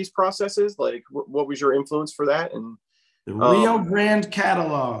know these processes? Like, what was your influence for that? And the Rio Grande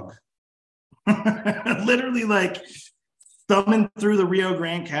catalog. Literally, like thumbing through the Rio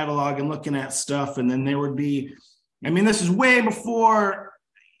Grande catalog and looking at stuff, and then there would be. I mean, this is way before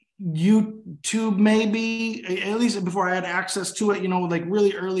YouTube, maybe, at least before I had access to it, you know, like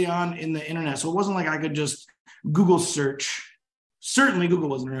really early on in the internet. So it wasn't like I could just Google search. Certainly Google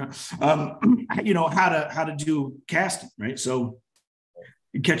wasn't around, you know, how to do casting, right? So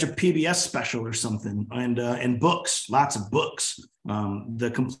you catch a PBS special or something, and books, lots of books.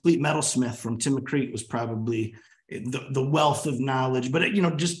 The Complete Metalsmith from Tim McCreate was probably the wealth of knowledge, but you know,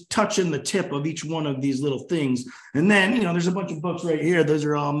 just touching the tip of each one of these little things. And then, you know, there's a bunch of books right here. Those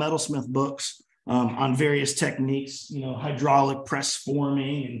are all metalsmith books on various techniques, you know, hydraulic press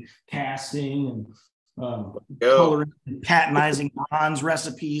forming and casting and coloring, patenizing bronze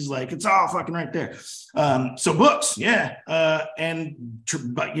recipes. Like it's all fucking right there. So books, but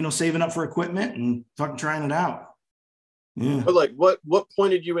you know, saving up for equipment and fucking trying it out. Yeah. But like, what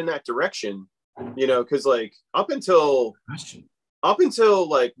pointed you in that direction? You know, because like up until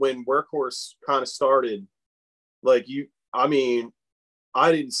like when Workhorse kind of started, like I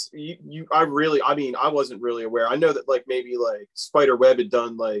wasn't really aware. I know that like maybe like Spiderweb had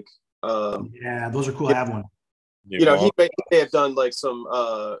done like those are cool. I have one. You know, he may have done like some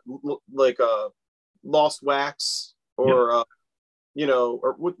lost wax or you know,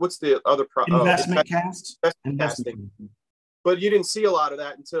 or what's the other investment cast? Casting. But you didn't see a lot of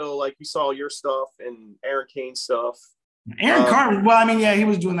that until like you saw your stuff and Aaron Kane's stuff. Aaron Carter, well, I mean, he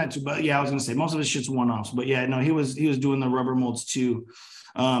was doing that too. But I was gonna say most of his shit's one-offs. But no, he was doing the rubber molds too.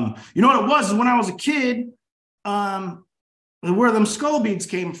 You know what it was is when I was a kid, where them skull beads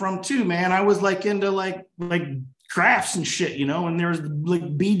came from too, man. I was like into like crafts and shit, you know, and there's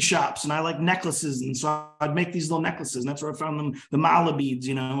like bead shops and I like necklaces. And so I'd make these little necklaces, and that's where I found them, the mala beads,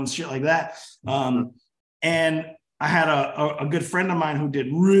 you know, and shit like that. And I had a good friend of mine who did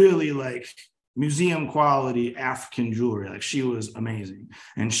really like museum quality African jewelry. Like she was amazing.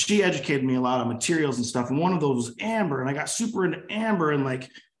 And she educated me a lot on materials and stuff. And one of those was amber. And I got super into amber and like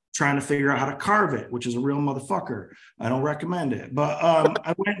trying to figure out how to carve it, which is a real motherfucker. I don't recommend it. But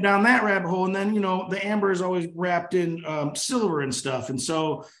I went down that rabbit hole. And then, you know, the amber is always wrapped in silver and stuff. And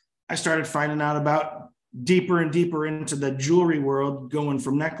so I started finding out about deeper and deeper into the jewelry world, going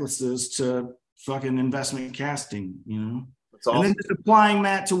from necklaces to fucking investment casting, you know. Awesome. And then just applying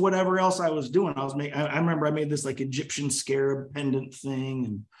that to whatever else I was doing. I remember I made this like Egyptian scarab pendant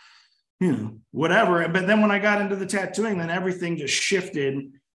thing, whatever. But then when I got into the tattooing, then everything just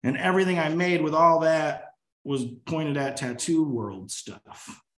shifted, and everything I made with all that was pointed at tattoo world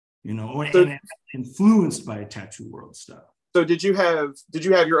stuff, and influenced by tattoo world stuff. So did you have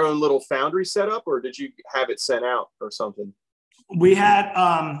your own little foundry set up, or did you have it sent out or something? We had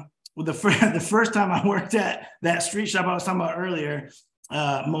the first time I worked at that street shop I was talking about earlier,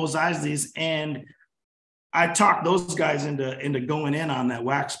 Mos Eisley's, and I talked those guys into going in on that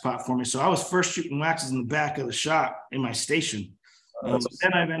wax spot for me. So I was first shooting waxes in the back of the shop in my station.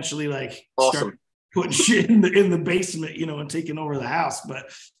 Then I eventually started putting shit in the basement, and taking over the house.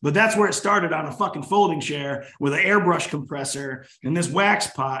 But that's where it started, on a fucking folding chair with an airbrush compressor and this wax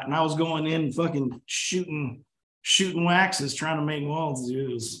pot. And I was going in fucking shooting waxes, trying to make walls. It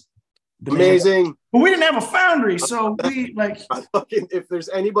was amazing. But we didn't have a foundry, so we if there's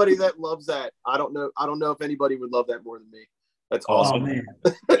anybody that loves that, I don't know if anybody would love that more than me. That's awesome. Man.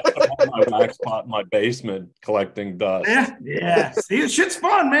 My wax pot in my basement collecting dust. Yeah. See, shit's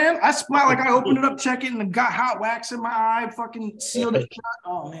fun, man. I smile like I opened it up, check it, and got hot wax in my eye, fucking sealed it shut.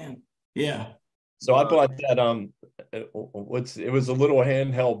 Oh man. Yeah. So I bought that it was a little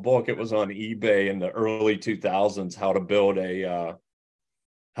handheld book. It was on eBay in the early 2000s, how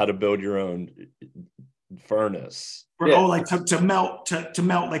to build your own furnace. To melt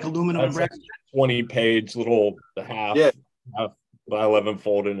like aluminum and brass. 20-page little half by 11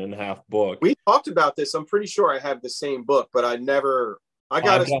 folded in half book. We talked about this. I'm pretty sure I have the same book, but I bought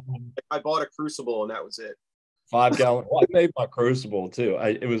a Crucible and that was it. 5-gallon. Well, I made my Crucible too.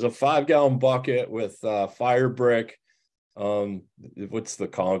 It was a 5-gallon bucket with fire brick. What's the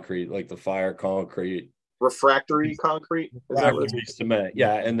concrete? Like the fire concrete. Refractory concrete. Cement.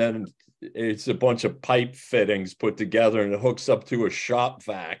 Yeah, and then it's a bunch of pipe fittings put together, and it hooks up to a shop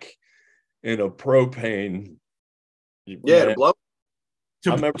vac in a propane. To blow.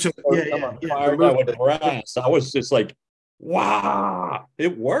 I remember firing that with brass. I was just like, wow,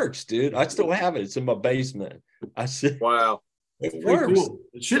 it works, dude. I still have it. It's in my basement. I said, wow. It works. Cool.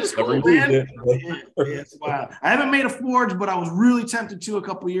 Shit is cool, man. It's wild. I haven't made a forge, but I was really tempted to a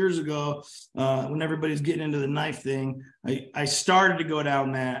couple years ago when everybody's getting into the knife thing. I started to go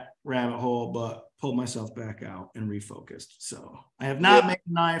down that rabbit hole, but pulled myself back out and refocused. So I have not made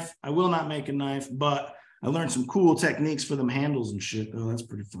a knife. I will not make a knife, but I learned some cool techniques for them handles and shit. Oh, that's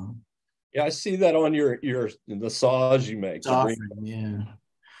pretty fun. Yeah, I see that on the saws you make. So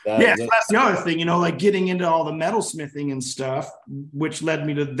that's the other thing, like getting into all the metalsmithing and stuff, which led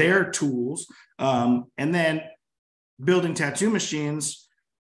me to their tools. And then building tattoo machines,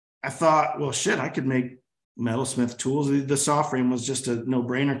 I thought, well, shit, I could make metalsmith tools. The saw frame was just a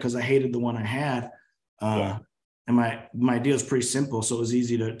no-brainer because I hated the one I had. And my idea was pretty simple, so it was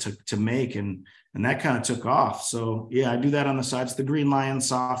easy to make, and that kind of took off. So yeah, I do that on the side. It's the Green Lion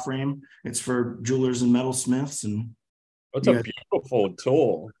saw frame. It's for jewelers and metalsmiths, and it's a beautiful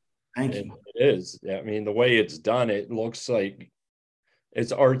tool. Thank you. It is. I mean, the way it's done, it looks like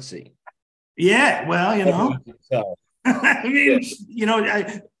it's artsy. Yeah, well, I mean,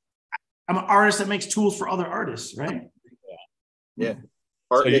 I'm an artist that makes tools for other artists, right? Yeah.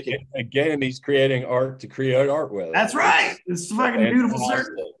 So again, he's creating art to create art with. That's right. It's a fucking beautiful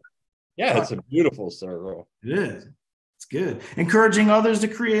circle. Yeah, it's a beautiful circle. It is. It's good. Encouraging others to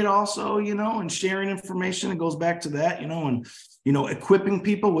create also, and sharing information. It goes back to that, and equipping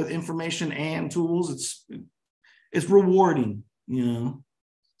people with information and tools. It's rewarding,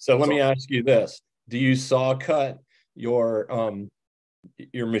 So let me ask you this: do you saw cut your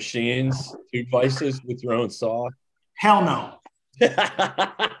machines to vices with your own saw? Hell no.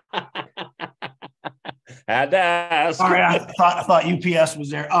 Had to ask. Sorry, I thought UPS was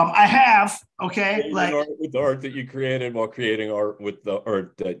there. I have, okay. With the art that you created while creating art with the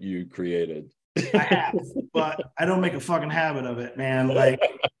art that you created. I have, but I don't make a fucking habit of it, man.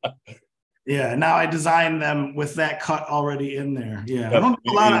 Now I design them with that cut already in there. Yeah. I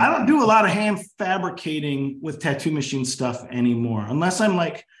don't do a lot of hand fabricating with tattoo machine stuff anymore, unless I'm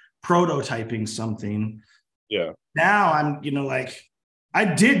prototyping something. Yeah. Now I'm, I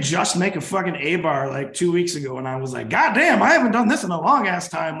did just make a fucking A-bar 2 weeks ago, and I was like, God damn, I haven't done this in a long ass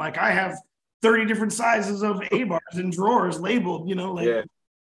time. I have 30 different sizes of A-bars in drawers labeled,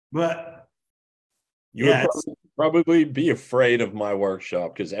 but you would probably be afraid of my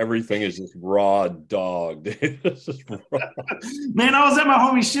workshop because everything is just raw dog. Man, I was at my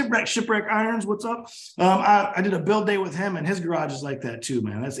homie Shipwreck Irons. What's up? I did a build day with him, and his garage is like that too,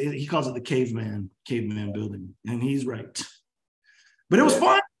 man. He calls it the caveman building, and he's right. But it was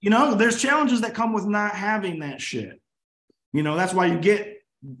fun, there's challenges that come with not having that shit. That's why you get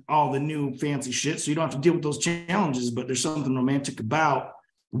all the new fancy shit, so you don't have to deal with those challenges, but there's something romantic about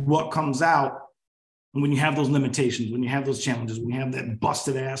what comes out when you have those limitations, when you have those challenges, when you have that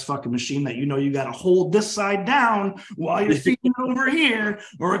busted ass fucking machine that you got to hold this side down while you're feeding it over here,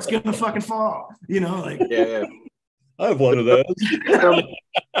 or it's gonna fucking fall. Like Yeah. I have one of those.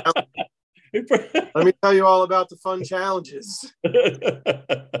 Let me tell you all about the fun challenges.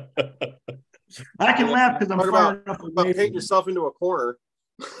 I can laugh because I'm far enough away. Paint yourself into a corner.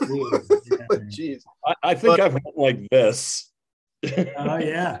 Jeez. I think I've went like this. Oh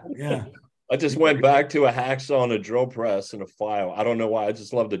yeah. I just went back to a hacksaw and a drill press and a file. I don't know why. I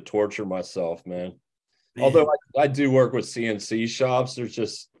just love to torture myself, man. Although I do work with CNC shops, there's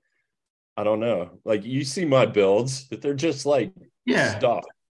just, I don't know. Like you see my builds, they're just like stuff.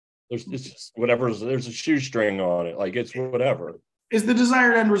 It's just whatever. There's a shoestring on it. Like it's whatever. Is the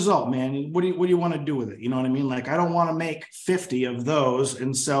desired end result, man. What do you want to do with it? You know what I mean? Like I don't want to make 50 of those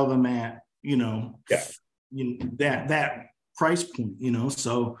and sell them at that price point.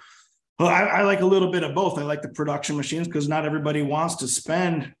 So well, I like a little bit of both. I like the production machines because not everybody wants to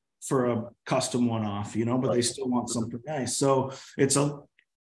spend for a custom one-off, but they still want something nice. So it's a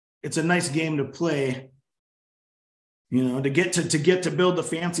nice game to play. To get to build the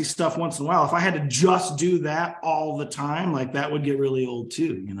fancy stuff once in a while. If I had to just do that all the time, like that would get really old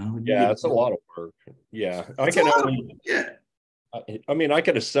too. Yeah, it's a lot of work. Yeah, I mean, I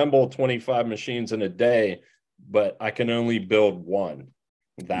could assemble 25 machines in a day, but I can only build one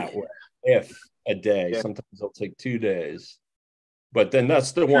that way. If a day, sometimes it'll take 2 days. But then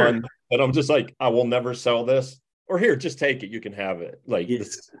that's the one that I'm just like, I will never sell this. Or here, just take it. You can have it. Like,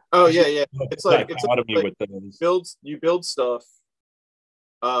 It's like you build stuff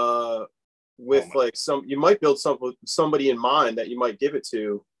with you might build something with somebody in mind that you might give it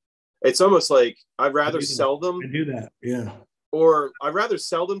to. It's almost like I'd rather sell them. I do that, yeah. Or I'd rather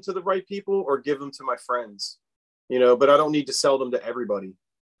sell them to the right people or give them to my friends. But I don't need to sell them to everybody.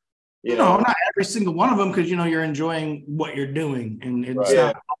 Not every single one of them, because you're enjoying what you're doing, and it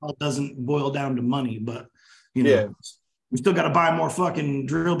doesn't boil down to money, but. We still got to buy more fucking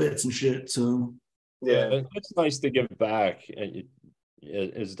drill bits and shit. So, it's nice to give back.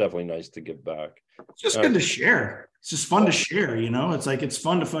 It's definitely nice to give back. It's just good to share. It's just fun to share. It's like it's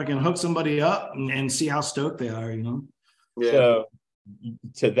fun to fucking hook somebody up and see how stoked they are. Yeah. So,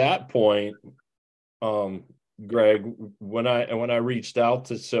 to that point, Greg, when I reached out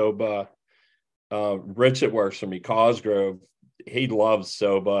to Soba, Rich that works for me, Cosgrove. He loves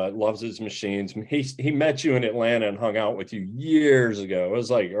Soba, loves his machines. He met you in Atlanta and hung out with you years ago. It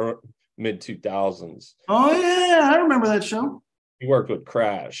was like mid 2000s. Oh yeah, I remember that show. He worked with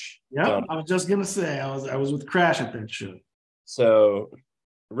Crash. Yeah, I was just gonna say I was with Crash at that show. So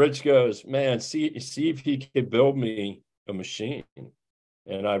Rich goes, man, see if he could build me a machine.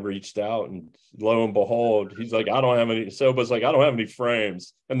 And I reached out, and lo and behold, he's like, I don't have any. Soba's like, I don't have any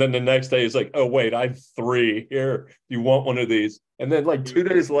frames. And then the next day, he's like, oh, wait, I have 3 here. You want one of these? And then like 2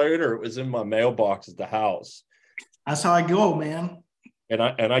 days later, it was in my mailbox at the house. That's how I go, man. And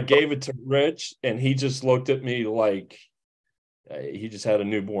I gave it to Rich, and he just looked at me like he just had a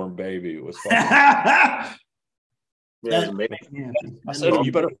newborn baby. It was fun. Yeah, amazing. I said,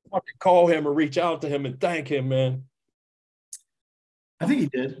 you better fucking call him or reach out to him and thank him, man. I think he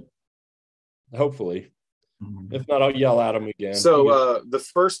did. Hopefully. If not, I'll yell at him again. So the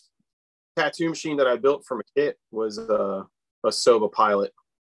first tattoo machine that I built from a kit was a Soba Pilot.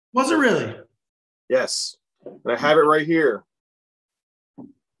 Was it really? Yes. And I have it right here.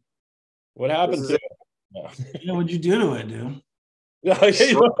 What happened to it? No. What'd you do to it, dude?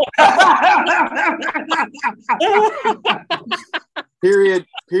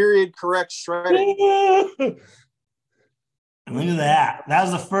 Period correct shredding. Look at that. That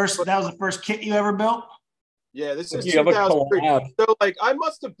was the first kit you ever built? Yeah, this is 2003. So like I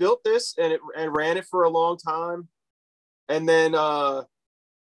must have built this and ran it for a long time. And then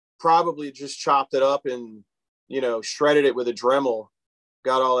probably just chopped it up and shredded it with a Dremel.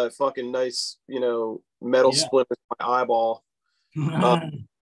 Got all that fucking nice, metal splinters in my eyeball.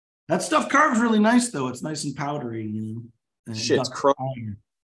 That stuff carves really nice though. It's nice and powdery, Shit's crumbly.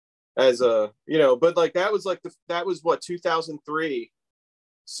 As a but like that was what 2003,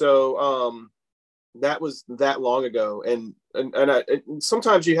 so that was that long ago, and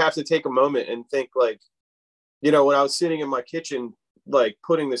sometimes you have to take a moment and think like, when I was sitting in my kitchen like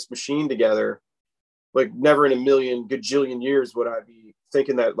putting this machine together, like never in a million gajillion years would I be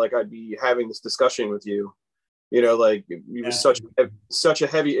thinking that like I'd be having this discussion with you, like you were such a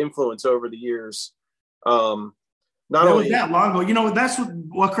heavy influence over the years. Not only that long ago, that's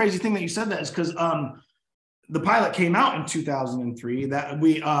what crazy thing that you said that is because the pilot came out in 2003. That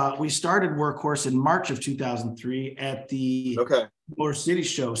we started Workhorse in March of 2003 at the Motor City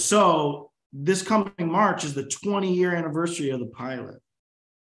show. So this coming March is the 20-year anniversary of the pilot.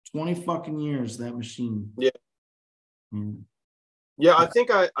 20 fucking years, that machine. Yeah. Yeah, I think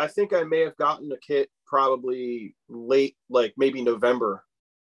I may have gotten a kit probably late, like maybe November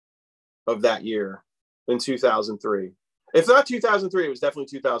of that year in 2003. If not 2003, it was definitely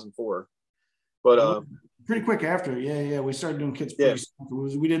 2004. But pretty quick after, yeah, we started doing kits.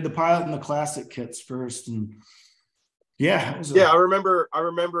 We did the pilot and the classic kits first, and I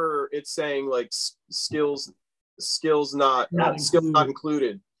remember it saying like skills not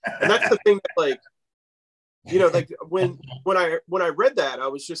included, and that's the thing that, like, you know, like when I read that, I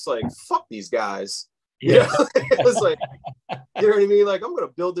was just like, fuck these guys. You know? It was like, you know what I mean? Like, I'm gonna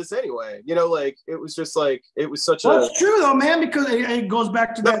build this anyway. You know, like it was just like it was such a. It's true though, man, because it goes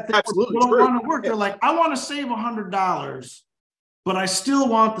back to that thing. Absolutely People true. don't want to work. They're like, I want to save $100, but I still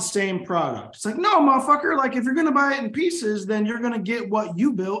want the same product. It's like, no, motherfucker. Like, if you're gonna buy it in pieces, then you're gonna get what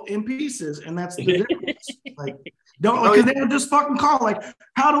you built in pieces, and that's the difference. Like, don't, because they would just fucking call like,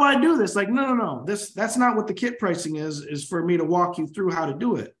 how do I do this? Like, no. That's not what the kit pricing is for me to walk you through how to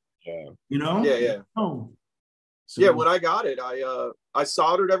do it. Yeah. You know? Yeah. Oh. So, yeah, when I got it, I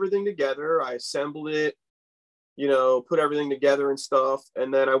soldered everything together, I assembled it, you know, put everything together and stuff,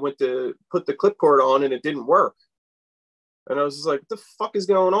 and then I went to put the clip cord on and it didn't work. And I was just like, what the fuck is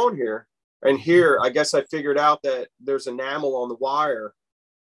going on here? And here, I guess I figured out that there's enamel on the wire.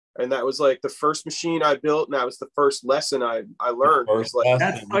 And that was like the first machine I built, and that was the first lesson I learned.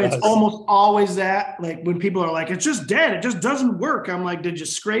 It's almost always that. Like when people are like, "It's just dead. It just doesn't work." I'm like, "Did you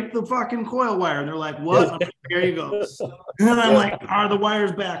scrape the fucking coil wire?" And they're like, "What?" Like, there you go. And then I'm like, "Are the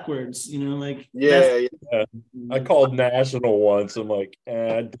wires backwards?" You know, like yeah. I called National once. I'm like,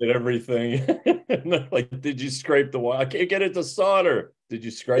 I did everything. And they're like, "Did you scrape the wire? I can't get it to solder. Did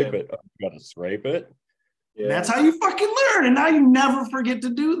you scrape it? Oh, you got to scrape it." Yeah. That's how you fucking learn, and now you never forget to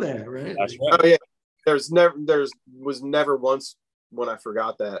do that, right? That's right. Oh yeah, there was never once when I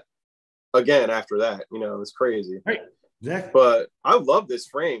forgot that. Again, after that, you know, it's crazy. Right, exactly. But I love this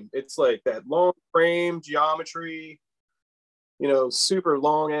frame. It's like that long frame geometry, you know, super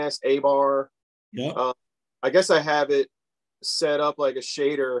long ass A-bar. Yeah. I guess I have it set up like a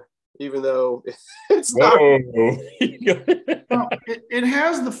shader, even though it's not. No, it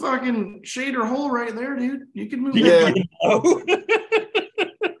has the fucking shader hole right there, dude. You can move that.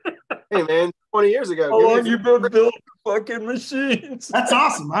 Hey man, 20 years ago. How long you been building fucking machines? That's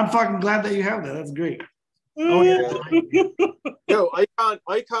awesome. I'm fucking glad that you have that. That's great. Oh yeah. Yo,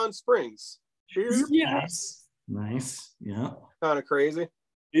 Icon Springs. Cheers. Yes. Nice. Yeah. Kind of crazy.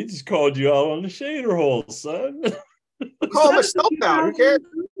 He just called you out on the shader hole, son. I'm calling myself out. Who cares?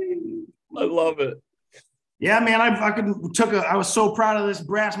 I love it. Yeah, man. I was so proud of this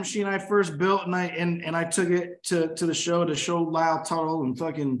brass machine I first built, and I took it to the show to show Lyle Tuttle, and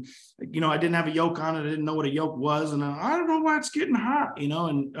fucking, you know, I didn't have a yoke on it. I didn't know what a yoke was, and I don't know why it's getting hot, you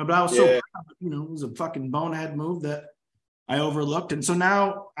know. But I was so proud, you know, it was a fucking bonehead move that I overlooked, and so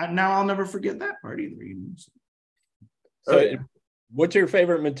now I'll never forget that part either. You know? So, what's your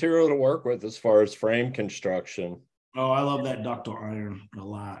favorite material to work with as far as frame construction? Oh, I love that ductile iron a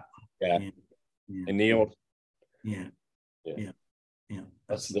lot. Yeah. And Neil. Yeah.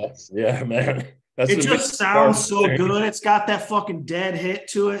 That's man. That's it just sounds so good. It's got that fucking dead hit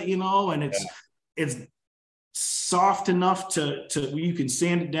to it, you know, and it's soft enough to you can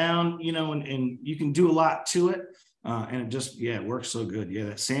sand it down, you know, and you can do a lot to it. And it just it works so good. Yeah,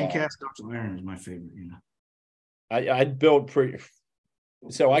 that Sandcast ductile iron is my favorite, you know. I built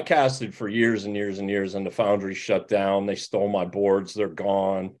so I casted for years and years and years, and the foundry shut down. They stole my they're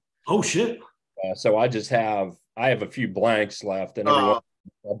gone. Oh shit. So I have a few blanks left, and every once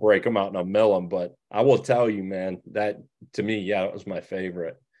I'll break them out and I'll mill them. But I will tell you, man, that to me, it was my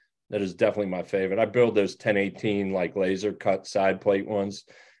favorite. That is definitely my favorite. I build those 1018 like laser cut side plate ones,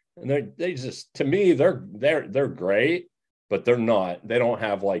 and they just, to me, they're great, but they don't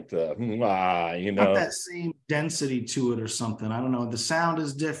have like the you know, not that same density to it or something. I don't know. The sound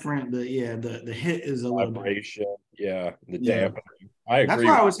is different. The hit is a vibration. The dampening. I agree. That's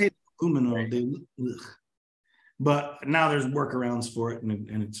why I always hate aluminum. But now there's workarounds for it,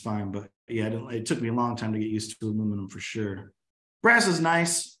 and it's fine. But yeah, it took me a long time to get used to aluminum for sure. Brass is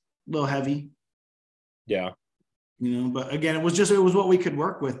nice, a little heavy. Yeah. You know, but again, it was what we could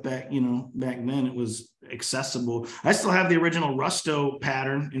work with back then. It was accessible. I still have the original Rusto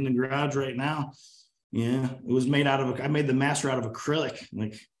pattern in the garage right now. Yeah, it was made I made the master out of acrylic.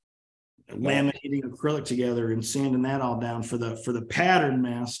 Like, laminating acrylic together and sanding that all down for the pattern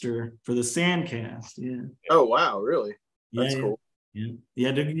master for the sandcast. Yeah. Oh wow, really? That's cool. Yeah.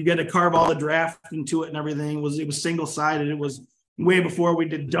 You got to carve all the draft into it and everything. It was single sided. It was way before we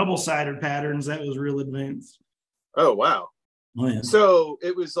did double sided patterns. That was real advanced. Oh wow. Oh yeah. So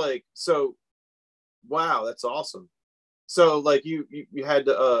it was like, so wow, that's awesome. So like you had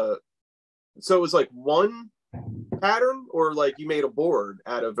to so it was like one pattern, or like you made a board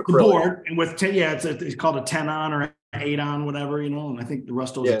out of acrylic? Board, and with it's called a 10 on or 8 on, whatever, and I think the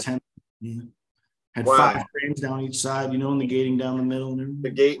Rusto was a 10. Yeah. Had 5 frames down each side, and the gating down the middle and everything.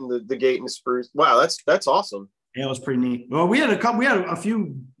 The gate and the spruce. Wow, that's awesome. Yeah, it was pretty neat. Well, we had a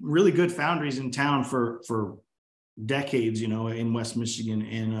few really good foundries in town for decades, in West Michigan,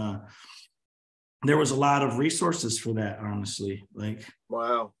 and there was a lot of resources for that, honestly. Like,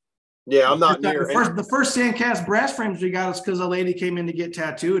 wow. Yeah, I'm not near. The first sandcast brass frames we got is because a lady came in to get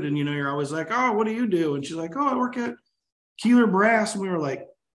tattooed, and you're always like, "Oh, what do you do?" And she's like, "Oh, I work at Keeler Brass." And we were like,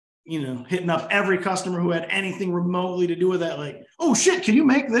 hitting up every customer who had anything remotely to do with that. Like, "Oh shit, can you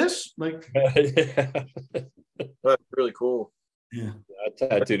make this?" Like, that's really cool. Yeah, I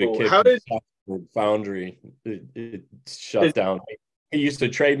tattooed a kid. How did Foundry? It shut down. He used to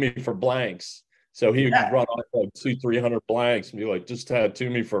trade me for blanks. So he would run off like 200-300 blanks and be like, "Just tattoo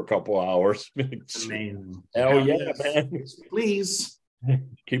me for a couple of hours." Amazing. Hell yeah, man. Please.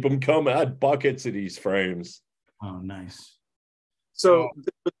 Keep them coming. I had buckets of these frames. Oh, nice. So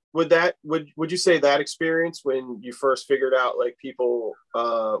would you say that experience when you first figured out like people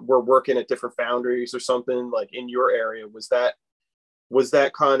were working at different foundries or something like in your area, was that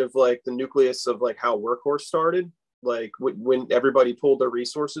kind of like the nucleus of like how Workhorse started? Like when everybody pulled their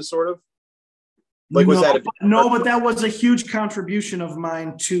resources sort of? Like, was but that was a huge contribution of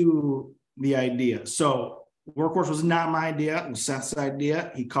mine to the idea. So Workhorse was not my idea. It was Seth's idea.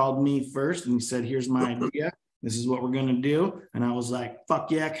 He called me first and he said, "Here's my idea. This is what we're going to do." And I was like,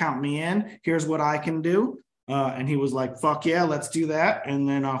 "Fuck yeah, count me in. Here's what I can do." And he was like, "Fuck yeah, let's do that." And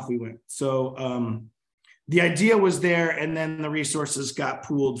then off we went. So the idea was there. And then the resources got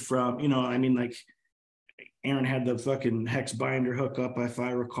pooled from, like, Aaron had the fucking hex binder hookup, if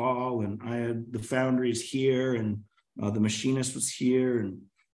I recall, and I had the foundries here, and the machinist was here, and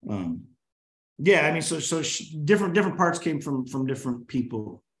so different parts came from different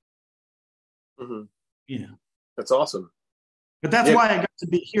people. Mm-hmm. Yeah, that's awesome. But that's why I got to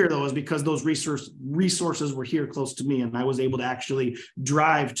be here, though, is because those resources were here close to me, and I was able to actually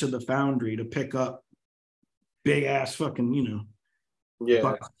drive to the foundry to pick up big ass fucking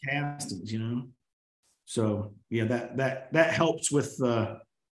castings, So that helps with I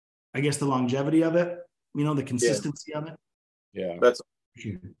guess the longevity of it, the consistency of it. Yeah, that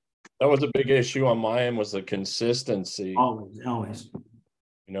was a big issue on my end, was the consistency. Always.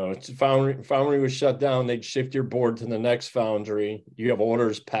 It's foundry was shut down. They'd shift your board to the next foundry. You have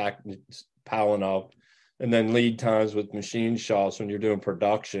orders piling up, and then lead times with machine shops when you're doing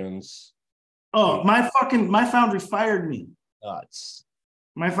productions. Oh, my foundry fired me. Nuts.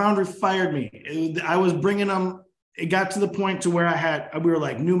 My foundry fired me. I was bringing them. It got to the point to where we were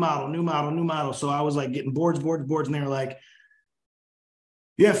like, new model. So I was like getting boards. And they were like,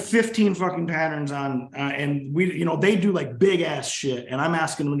 "You have 15 fucking patterns on." And we, they do like big ass shit. And I'm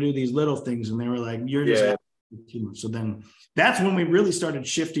asking them to do these little things. And they were like, "You're just too much." So then that's when we really started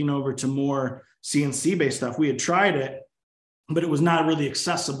shifting over to more CNC based stuff. We had tried it, but it was not really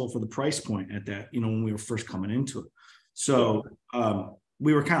accessible for the price point at that, when we were first coming into it. So,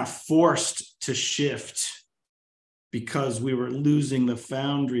 we were kind of forced to shift because we were losing the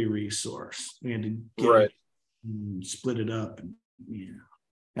foundry resource. We had to split it up. And,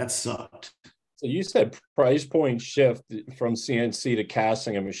 that sucked. So you said price point shift from CNC to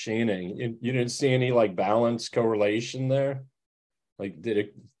casting and machining. You didn't see any like balance correlation there? Like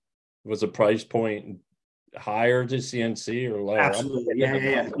was a price point higher to CNC or lower? Absolutely.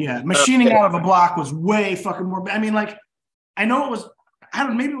 Yeah. Machining out of a block was way fucking more. I mean, like, I know it was,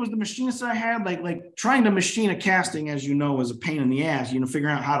 maybe it was the machinist that I had, like trying to machine a casting, as was a pain in the ass,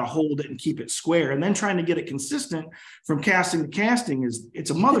 figuring out how to hold it and keep it square. And then trying to get it consistent from casting to casting it's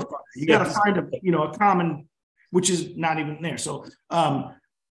a motherfucker. You got to find a common, which is not even there. So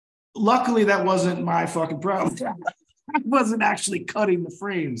luckily that wasn't my fucking problem. I wasn't actually cutting the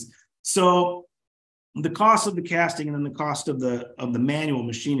frames. So the cost of the casting and then the cost of the manual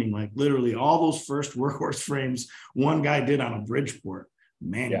machining, like literally all those first Workhorse frames, one guy did on a Bridgeport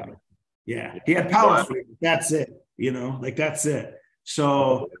manually. Yeah. He had power frames. That's it. That's it.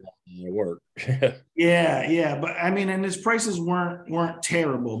 So it worked. yeah. But I mean, and his prices weren't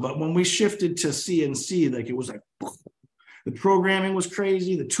terrible. But when we shifted to CNC, like it was like, The programming was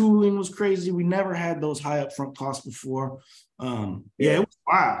crazy. The tooling was crazy. We never had those high upfront costs before. It was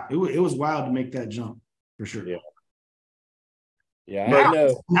wild. It was wild to make that jump for sure. Yeah. Yeah, now, I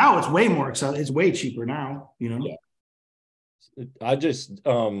know. Now it's way more exciting. It's way cheaper now, you know. Yeah. I just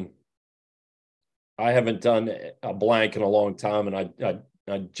I haven't done a blank in a long time, and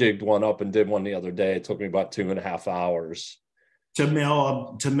I jigged one up and did one the other day. It took me about 2.5 hours to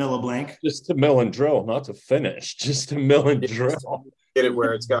mill a blank. Just to mill and drill, not to finish. Just to mill and drill. Get it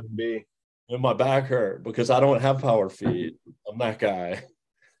where it's got to be. And my back hurt because I don't have power feed. I'm that guy,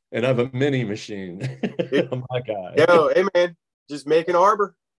 and I have a mini machine. I'm that guy. Yo, hey man, just make an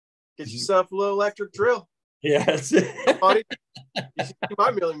arbor. Get yourself a little electric drill. Yes. Buddy, you should see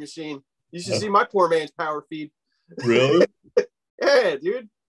my milling machine. You should see my poor man's power feed. Really? Yeah, dude.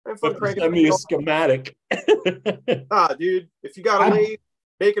 Send me a schematic. Dude, if you got a lathe,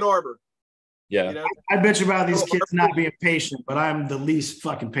 make an arbor. Yeah. You know? I bitch about these kids not being patient, but I'm the least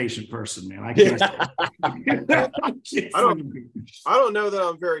fucking patient person, man. I can't. I don't know that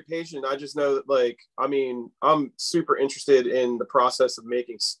I'm very patient. I just know that, like, I mean, I'm super interested in the process of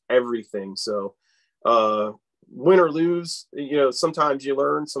making everything. So, win or lose, you know, sometimes you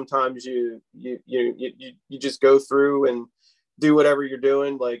learn, sometimes you just go through and do whatever you're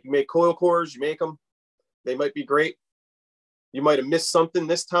doing. Like, you make coil cores, you make them. They might be great. You might have missed something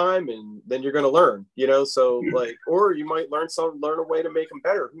this time, and then you're going to learn, you know? So like, or you might learn a way to make them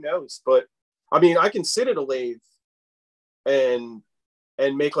better. Who knows? But I mean, I can sit at a lathe and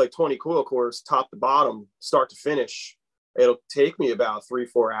make like 20 coil cores top to bottom, start to finish. It'll take me about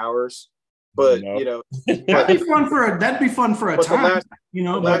 3-4 hours, but you know, that'd be fun for a time, you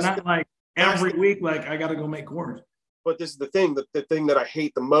know, but not like every week. Like, I got to go make cores. But this is the thing, the thing that I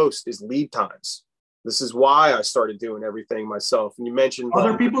hate the most is lead times. This is why I started doing everything myself. And you mentioned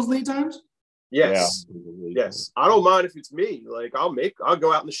other people's lead times. Yes. Yeah. Yes. I don't mind if it's me. Like, I'll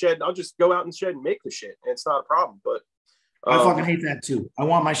go out in the shed. I'll just go out in the shed and make the shit. And it's not a problem. But I fucking hate that too. I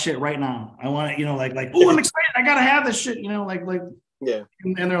want my shit right now. I want it, you know, like, oh, I'm excited. I got to have this shit, you know, like, yeah.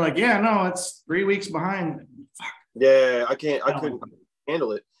 And they're like, yeah, no, it's 3 weeks behind. Fuck. Yeah. I couldn't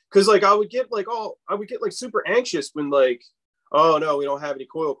handle it. Cause like, I would get super anxious when like, oh no, we don't have any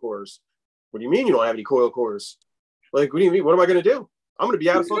coil cores. What do you mean you don't have any coil cores? Like, what do you mean? What am I going to do? I'm going to be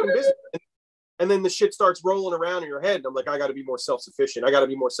out of fucking business. And then the shit starts rolling around in your head. And I'm like, I got to be more self-sufficient.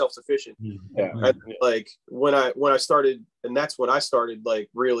 Yeah. And like when I started, and that's when I started like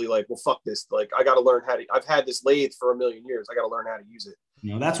really like, well, fuck this. Like, I got to learn I've had this lathe for 1,000,000 years. I got to learn how to use it.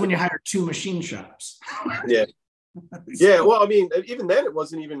 You know, that's when you hire 2 machine shops. Yeah. Yeah. Well, I mean, even then it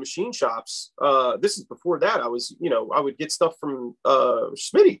wasn't even machine shops. This is before that. I would get stuff from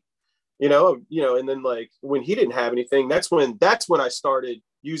Smitty. You know, and then like when he didn't have anything, that's when I started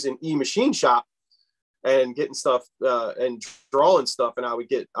using eMachine Shop and getting stuff and drawing stuff. And I would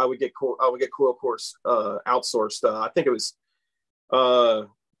get coil cores outsourced. I think it was I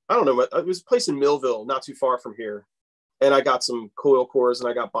don't know, it was a place in Millville, not too far from here. And I got some coil cores and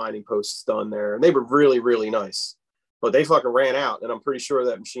I got binding posts done there, and they were really, really nice. But they fucking ran out, and I'm pretty sure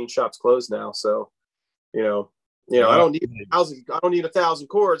that machine shop's closed now. So, you know, I don't need 1,000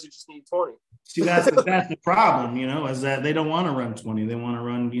 cores. I just need 20. See, that's the problem, you know, is that they don't want to run 20. They want to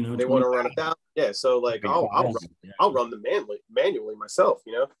run, you know, they want to run 1,000. Yeah. So like, I'll run them manually myself,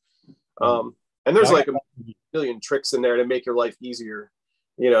 you know? And there's like a million tricks in there to make your life easier,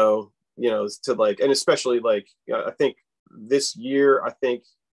 you know, to like, and especially like, I think this year,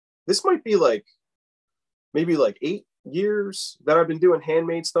 this might be like, maybe like 8 years that I've been doing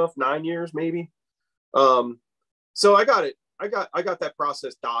handmade stuff, 9 years, maybe. So I got that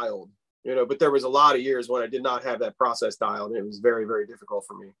process dialed, you know, but there was a lot of years when I did not have that process dialed, and it was very, very difficult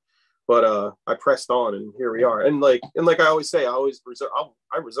for me. But I pressed on, and here we are. And like I always say, I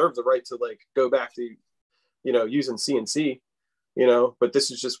reserve the right to like go back to, you know, using CNC, you know, but this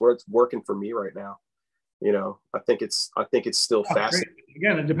is just where it's working for me right now. You know, I think it's still fascinating.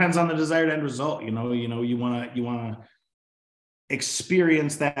 Again, it depends on the desired end result. You know, you want to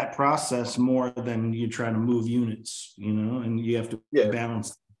experience that process more than you try to move units, you know, and you have to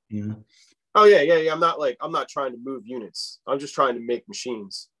balance, you know. Oh yeah. I'm not trying to move units. I'm just trying to make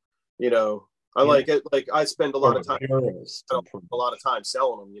machines, you know. I like it. Like, I spend a lot of time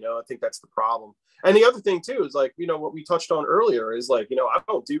selling them, you know. I think that's the problem. And the other thing too is like, you know, what we touched on earlier is like, you know, I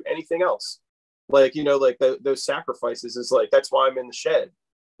don't do anything else. Like, you know, like those sacrifices is like, that's why I'm in the shed.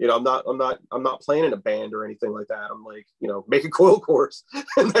 You know, I'm not playing in a band or anything like that. I'm like, you know, making coil cores,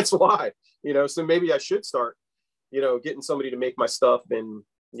 and that's why, you know. So maybe I should start, you know, getting somebody to make my stuff, and,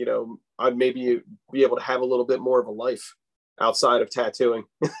 you know, I'd maybe be able to have a little bit more of a life outside of tattooing.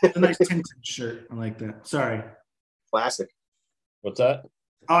 A nice tinted shirt. I like that. Sorry. Classic. What's that?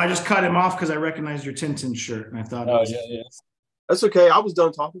 Oh, I just cut him off because I recognized your Tintin shirt and I thought it Oh, was. yeah. That's okay. I was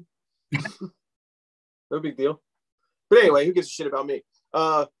done talking. No big deal. But anyway, who gives a shit about me?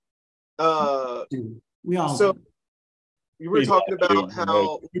 Dude, we all So do. you were talking about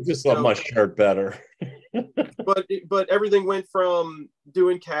how you just love my shirt better. but everything went from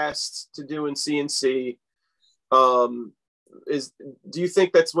doing casts to doing CNC. Do you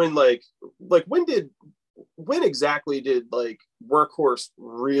think that's when when exactly did like Workhorse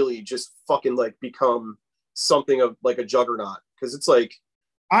really just fucking like become something of like a juggernaut? Because it's like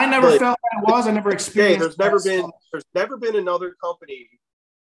I never felt that it was. I never experienced. There's never been another company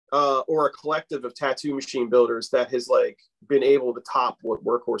or a collective of tattoo machine builders that has like been able to top what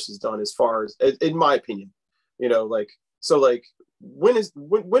Workhorse has done, as far as, in my opinion, when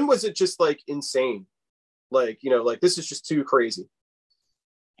was it just like insane? This is just too crazy.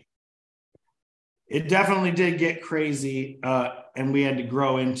 It definitely did get crazy, and we had to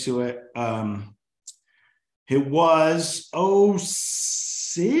grow into it. It was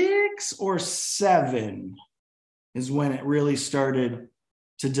 06 or 07 is when it really started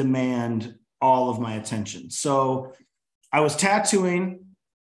to demand all of my attention. So I was tattooing,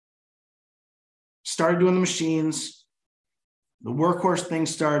 started doing the machines, the Workhorse thing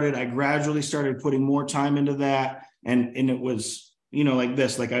started. I gradually started putting more time into that. And it was, like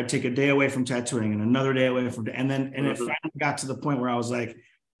this, like I'd take a day away from tattooing and another day away from, and it finally got to the point where I was like,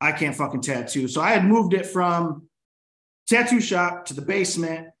 I can't fucking tattoo. So I had moved it from tattoo shop to the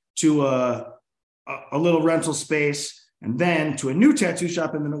basement to a little rental space, and then to a new tattoo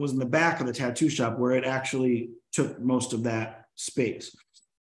shop. And then it was in the back of the tattoo shop where it actually took most of that space.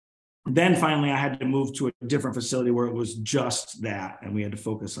 Then finally I had to move to a different facility where it was just that. And we had to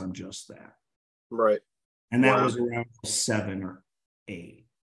focus on just that. Right. And that was around 7 or 8.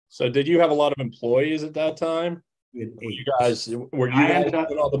 So did you have a lot of employees at that time? We had 8. You guys, were you guys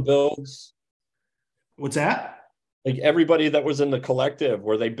doing all the builds? What's that? Like everybody that was in the collective,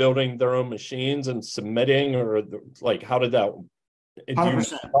 were they building their own machines and submitting, or like how did that?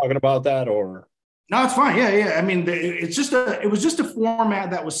 100%. Talking about that, or no, it's fine. Yeah. I mean, it was just a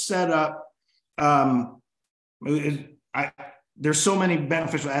format that was set up. There's so many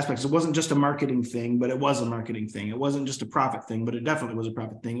beneficial aspects. It wasn't just a marketing thing, but it was a marketing thing. It wasn't just a profit thing, but it definitely was a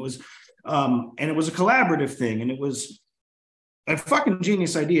profit thing. It was, and it was a collaborative thing, and it was a fucking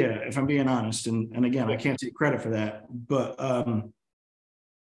genius idea, if I'm being honest. And again, I can't take credit for that. But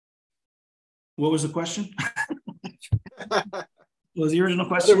what was the question? What was the original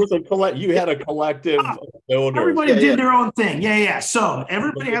question? There was you had a collective builder. Everybody did their own thing. Yeah. So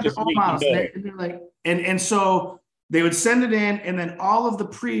everybody had their own models. They're like, and so they would send it in, and then all of the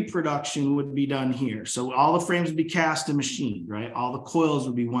pre-production would be done here. So all the frames would be cast and machined, right? All the coils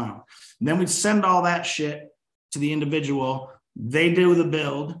would be wound. And then we'd send all that shit to the individual. They do the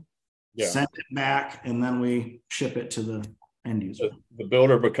build, send it back, and then we ship it to the end user. The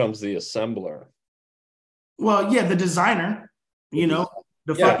builder becomes the assembler. Well, yeah, the designer, the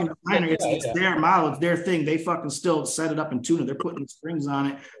fucking designer, it's their model, it's their thing. They fucking still set it up and tune it. They're putting springs on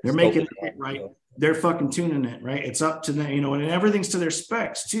it. They're making it right. They're fucking tuning it, right? It's up to them, and everything's to their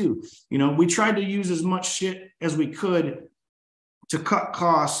specs too. We tried to use as much shit as we could to cut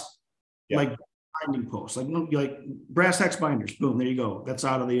costs, like binding posts, like brass hex binders. Boom, there you go. That's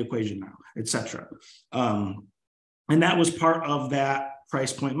out of the equation now, etc. And that was part of that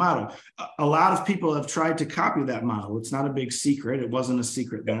price point model. A lot of people have tried to copy that model. It's not a big secret. It wasn't a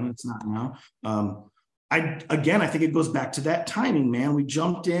secret then. It's not now. I think it goes back to that timing, man. We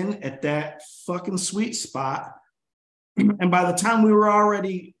jumped in at that fucking sweet spot, and by the time we were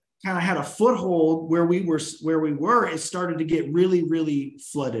already kind of had a foothold where we were, it started to get really, really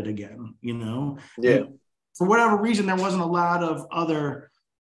flooded again. Yeah. And for whatever reason, there wasn't a lot of other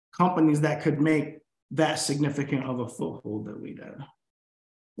companies that could make that significant of a foothold that we did.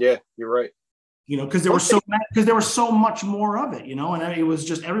 Yeah, you're right. Because there was so much more of it, and it was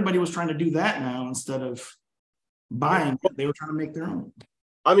just everybody was trying to do that now instead of buying. They were trying to make their own.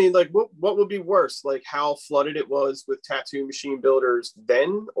 I mean, like, what would be worse? Like how flooded it was with tattoo machine builders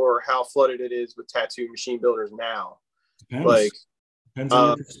then, or how flooded it is with tattoo machine builders now? Depends.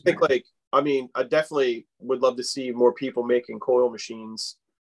 I definitely would love to see more people making coil machines,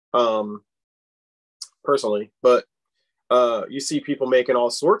 personally, but you see people making all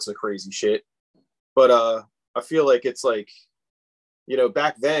sorts of crazy shit. But I feel like it's like,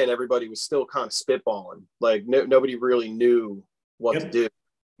 back then everybody was still kind of spitballing. Like nobody really knew what to do.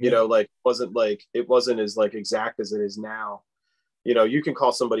 It wasn't as like exact as it is now. You can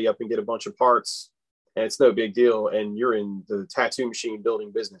call somebody up and get a bunch of parts, and it's no big deal. And you're in the tattoo machine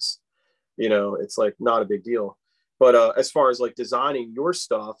building business. It's like not a big deal. But as far as like designing your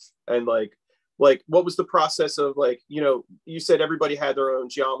stuff and like what was the process of like, you know, you said everybody had their own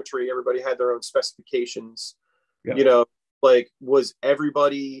geometry, everybody had their own specifications, you know, like was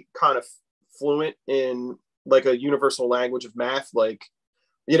everybody kind of fluent in like a universal language of math? Like,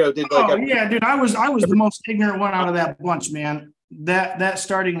 you know, did like yeah, dude, I was the most ignorant one out of that bunch, man. That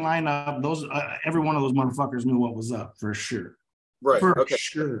starting lineup, those every one of those motherfuckers knew what was up for sure. Right. For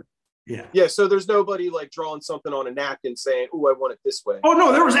sure. Yeah. Yeah. So there's nobody like drawing something on a napkin saying, "Oh, I want it this way." Oh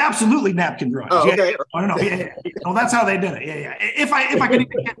no, there was absolutely napkin drawings. Oh, okay. No. Well, that's how they did it. Yeah. If I could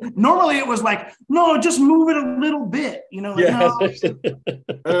even, normally it was like, no, just move it a little bit. You know. Like,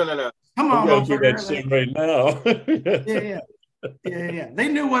 No. Come on, I'm going that shit right now. Yeah. They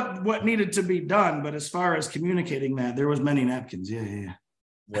knew what needed to be done, but as far as communicating that, there was many napkins. Yeah.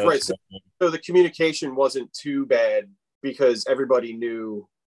 Right. So the communication wasn't too bad because everybody knew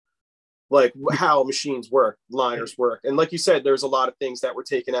like how machines work, liners work. And like you said, there's a lot of things that were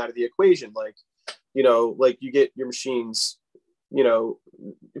taken out of the equation. Like, you know, like you get your machines, you know,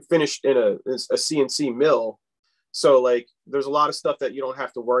 finished in a CNC mill. So like, there's a lot of stuff that you don't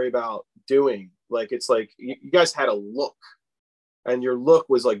have to worry about doing. Like, it's like, you guys had a look and your look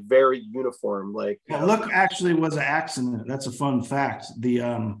was like very uniform. Like, look actually was an accident. That's a fun fact.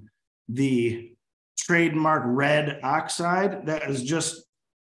 The trademark red oxide, that is just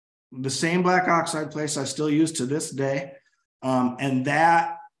the same black oxide place I still use to this day. And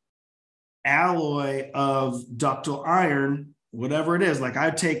that alloy of ductile iron, whatever it is, like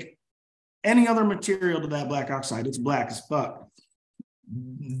I'd take any other material to that black oxide, it's black as fuck.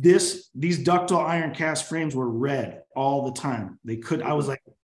 These ductile iron cast frames were red all the time. I was like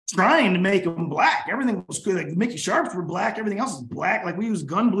trying to make them black. Everything was good. Like Mickey Sharps were black. Everything else is black. Like we used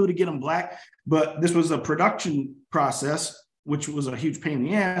gun blue to get them black, but this was a production process, which was a huge pain in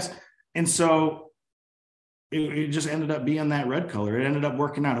the ass. And so it just ended up being that red color. It ended up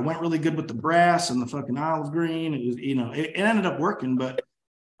working out. It went really good with the brass and the fucking olive green. It was, you know, it ended up working, but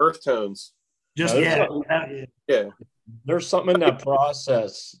earth tones. Just, yeah. There's something in that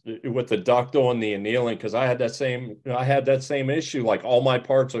process with the ductile and the annealing, because I had that same issue. Like all my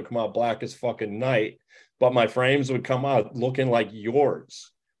parts would come out black as fucking night, but my frames would come out looking like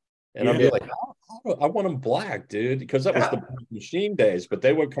yours. And I'd be like, I want them black, dude, because that was the machine days, but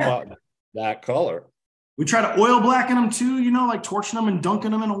they would come out that color. We try to oil blacken them too, you know, like torching them and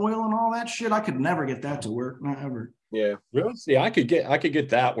dunking them in oil and all that shit. I could never get that to work, not ever. Yeah. Really? See, I could get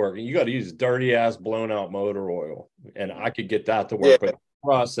that working. You got to use dirty ass blown out motor oil, and I could get that to work. But the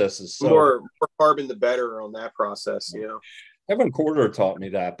process is so more carbon the better on that process, you know. Evan Corder taught me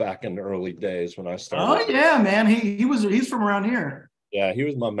that back in the early days when I started. Oh yeah, man. He's from around here. Yeah, he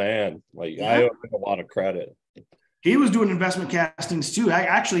was my man. Like I owe him a lot of credit. He was doing investment castings too.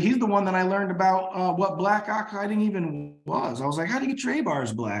 He's the one that I learned about what black oxiding even was. I was like, how do you get your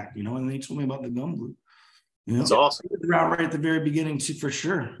A-bars black? You know, and they told me about the gum glue. You know, that's awesome. Right at the very beginning too, for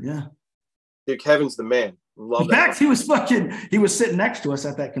sure. Yeah. Dude, Kevin's the man. Love In fact, he was sitting next to us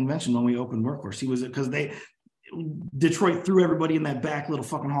at that convention when we opened Workhorse. He was, because Detroit threw everybody in that back little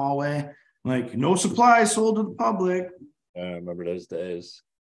fucking hallway. Like, no supplies sold to the public. I remember those days.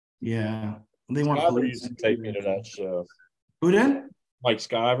 Yeah. They weren't Skyver used to take me to that show. Who did? Mike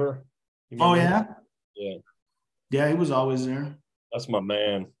Skyver. Oh, yeah? Yeah. Yeah, he was always there. That's my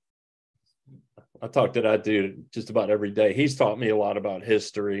man. I talk to that dude just about every day. He's taught me a lot about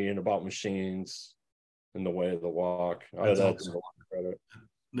history and about machines and the way of the walk. That's a lot of credit.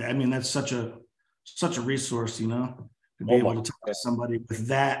 I mean, that's such a resource, you know, to be able to talk to somebody with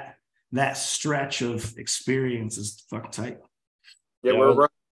that stretch of experience is fucking tight. Yeah, we're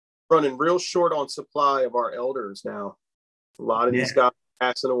running real short on supply of our elders now. A lot of these guys are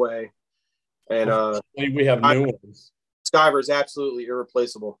passing away, and we have new ones. Skyver is absolutely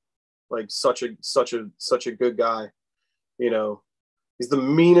irreplaceable. Like such a good guy. You know, he's the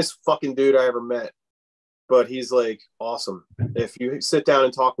meanest fucking dude I ever met, but he's like awesome. If you sit down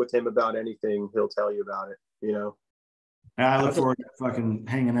and talk with him about anything, he'll tell you about it. You know. I look forward to fucking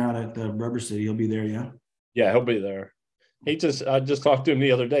hanging out at the Rubber City. He'll be there, yeah. Yeah, he'll be there. I just talked to him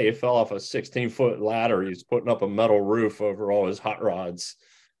the other day. He fell off a 16-foot ladder. He's putting up a metal roof over all his hot rods.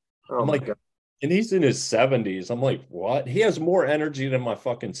 Oh, I'm like, God. And he's in his 70s. I'm like, what? He has more energy than my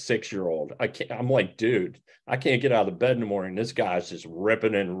fucking 6-year-old. I'm like, dude, I can't get out of the bed in the morning. This guy's just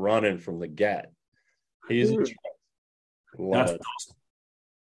ripping and running from the get. He's That's awesome.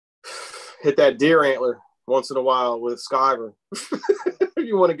 Hit that deer antler once in a while with Skyver.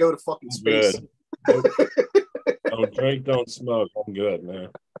 You want to go to fucking space. Don't drink, don't smoke. I'm good, man.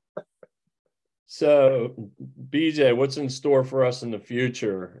 So, BJ, what's in store for us in the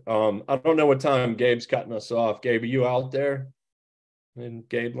future? I don't know what time Gabe's cutting us off. Gabe, are you out there in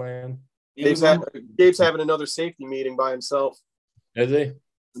Gabe land? Gabe's having another safety meeting by himself. Is he?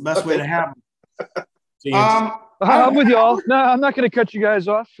 The best way to have it. I'm with y'all. No, I'm not going to cut you guys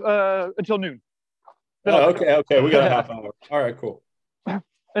off until noon. Oh, okay. We got a half hour. All right, cool.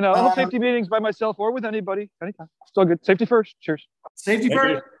 And I'll have safety meetings by myself or with anybody, anytime. Still good. Safety first. Cheers. Safety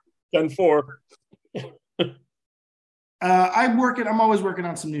first. 10-4. I'm always working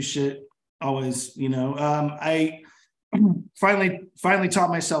on some new shit. Always, I finally taught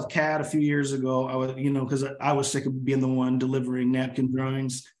myself CAD a few years ago. I was, because I was sick of being the one delivering napkin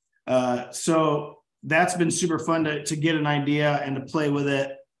drawings. So that's been super fun to get an idea and to play with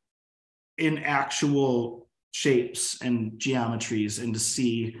it in actual shapes and geometries and to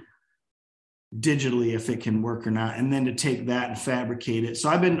see digitally if it can work or not, and then to take that and fabricate it. So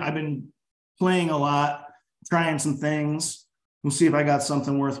I've been playing a lot, trying some things. We'll see if I got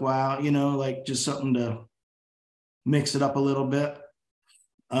something worthwhile, like just something to mix it up a little bit.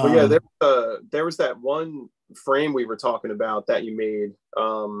 Well, yeah, there was that one frame we were talking about that you made.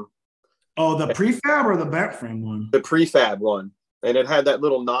 The prefab or the bent frame one? The prefab one. And it had that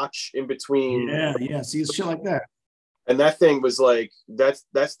little notch in between. Yeah. See, shit like that. And that thing was like, that's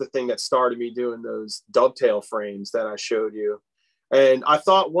the thing that started me doing those dovetail frames that I showed you. And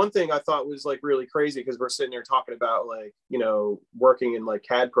one thing I thought was like really crazy, because we're sitting there talking about like, working in like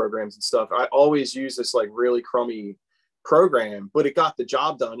CAD programs and stuff. I always use this like really crummy program, but it got the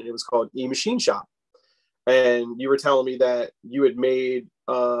job done, and it was called eMachine Shop. And you were telling me that you had made,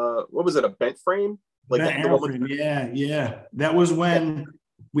 what was it, a bent frame? Like yeah. That was when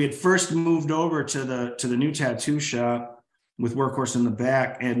we had first moved over to the new tattoo shop with Workhorse in the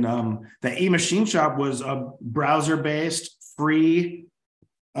back, and the eMachine Shop was a browser-based, free,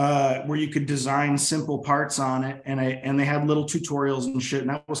 where you could design simple parts on it, and they had little tutorials and shit, and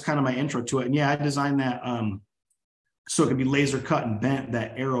that was kind of my intro to it. And yeah, I designed that so it could be laser cut and bent,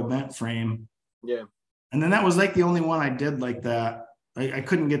 that arrow bent frame. Yeah, and then that was like the only one I did like that. I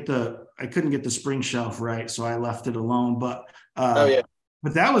couldn't get the spring shelf right, so I left it alone. But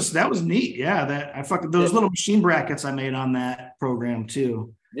but that was neat. Yeah, those little machine brackets I made on that program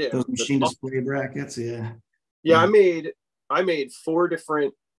too. Yeah, those machine display brackets. Yeah. Yeah, I made 4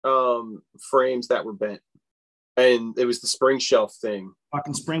 different frames that were bent, and it was the spring shelf thing.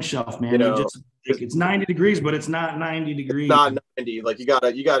 Fucking spring shelf, man. It's 90 degrees, but it's not 90 degrees. Not 90. Like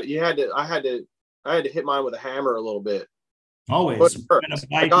I had to hit mine with a hammer a little bit. Always.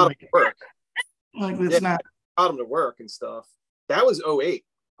 I got them to work. Like it's not. Got them to work and stuff. That was 08.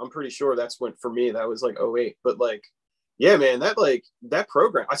 I'm pretty sure that's when, for me, that was like 08. But like, yeah, man, that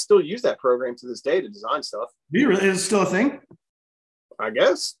program, I still use that program to this day to design stuff. Do you really? Is it still a thing? I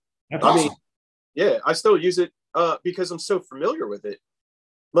guess. That's awesome. I mean, yeah, I still use it because I'm so familiar with it.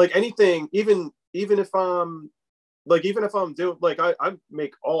 Like anything, even if I'm doing, like I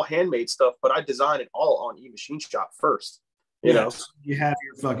make all handmade stuff, but I design it all on eMachine Shop first. You know, you have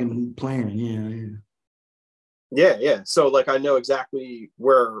your fucking plan. Yeah. So like I know exactly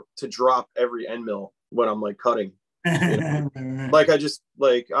where to drop every end mill when I'm like cutting. Like I just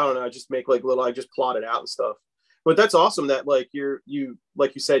like, I don't know, I just make like I just plot it out and stuff. But that's awesome that like you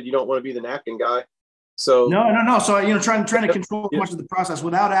like you said, you don't want to be the napkin guy. So no. So trying to control much of the process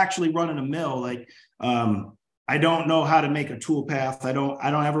without actually running a mill. Like I don't know how to make a tool path. I don't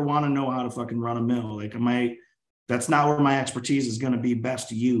ever want to know how to fucking run a mill. Like that's not where my expertise is going to be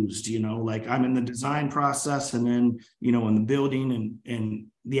best used. Like I'm in the design process, and then in the building and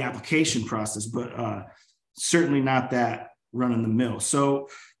the application process, but certainly not that running the mill. So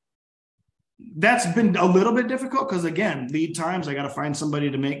that's been a little bit difficult because, again, lead times. I got to find somebody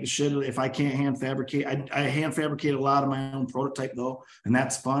to make the shit. If I can't hand fabricate, I hand fabricate a lot of my own prototype though, and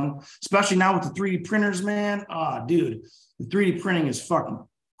that's fun, especially now with the 3D printers, man. Dude, the 3D printing is fucking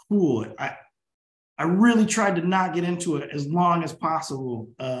cool. I really tried to not get into it as long as possible,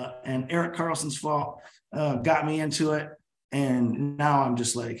 and Eric Carlson's fault got me into it, and now I'm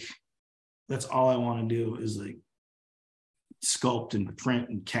just like, that's all I want to do is like sculpt and print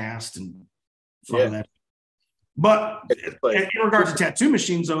and cast and follow that. But in regards to tattoo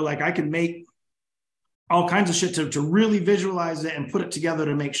machines, though, like I can make all kinds of shit to really visualize it and put it together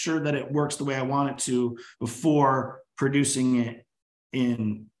to make sure that it works the way I want it to before producing it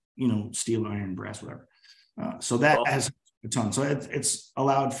in steel, iron, brass, whatever. So that has a ton. So it's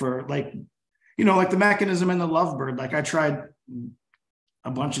allowed for like the mechanism in the Lovebird. Like I tried a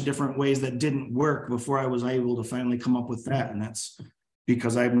bunch of different ways that didn't work before I was able to finally come up with that. And that's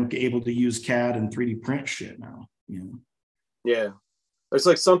because I'm able to use CAD and 3D print shit now. Yeah. There's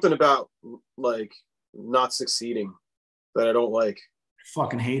like something about like not succeeding that I don't like. I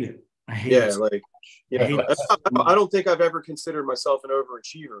fucking hate it. I hate Yeah, it. like, you know, I don't think I've ever considered myself an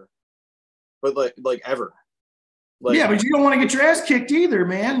overachiever, but like ever. Like, yeah, but you don't want to get your ass kicked either,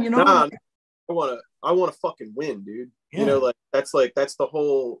 man. You know, nah, I want to fucking win, dude. Yeah. You know, that's the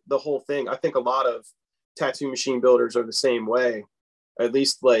whole thing. I think a lot of tattoo machine builders are the same way. At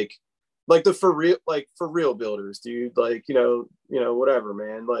least like the for real builders, dude. Like, you know, whatever,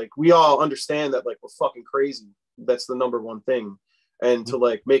 man. Like, we all understand that like we're fucking crazy. That's the number one thing. And to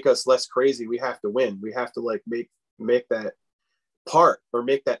like make us less crazy, we have to win. We have to like make that part or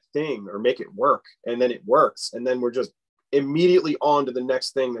make that thing or make it work. And then it works. And then we're just immediately on to the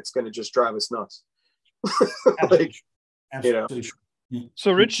next thing that's going to just drive us nuts. Like, absolutely. You know.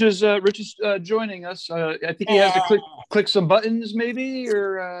 So Rich is joining us. I think he has to click some buttons, maybe,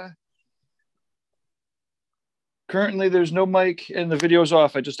 or currently there's no mic and the video's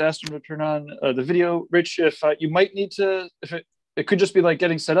off. I just asked him to turn on the video. Rich, if you might need to, if it could just be like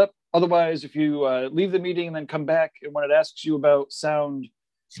getting set up. Otherwise, if you leave the meeting and then come back, and when it asks you about sound,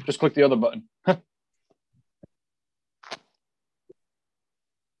 just click the other button.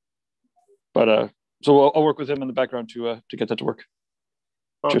 But so I'll work with him in the background to get that to work.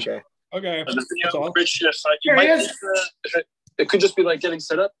 Okay. Cheers. Okay. Rich, if you might need to, it could just be like getting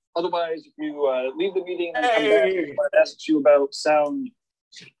set up. Otherwise, if you leave the meeting and come back, and when it asks you about sound.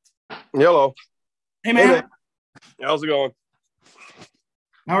 Hello. Hey, man. How's it going?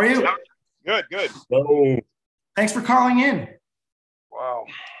 How are you? Good. Oh, Thanks for calling in. Wow.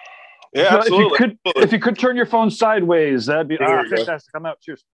 Yeah, absolutely. If you could turn your phone sideways, that'd be There we go. fantastic. I'm out.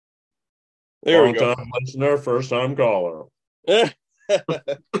 Cheers. There we long go. time listener, first time caller. What's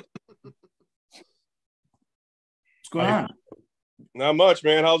going on? Not much,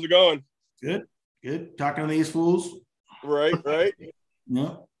 man. How's it going? Good. Talking to these fools. Right.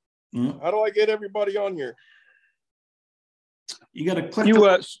 Yeah. How do I get everybody on here? You got to click You,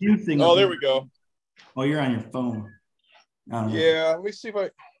 the new thing. Oh, there we go. Oh, you're on your phone. I don't know. Yeah, let me see if I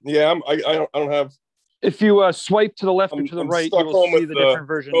don't have If you swipe to the left or to the I'm right, you stuck will home see with the different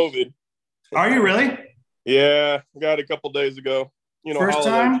versions. COVID. Are you really? Yeah, got it a couple days ago. You know, First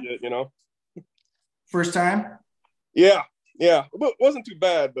holiday time? shit, you know. First time? Yeah. But it wasn't too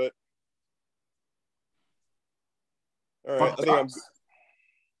bad, but all right. I think I'm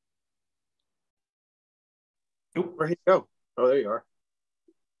Where'd he go? Oh, there you are.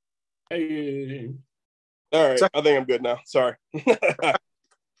 Hey. all right. I think I'm good now. Sorry.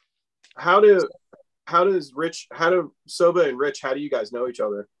 How do Soba and Rich, how do you guys know each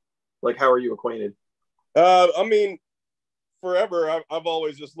other? Like, how are you acquainted? I mean, forever, I've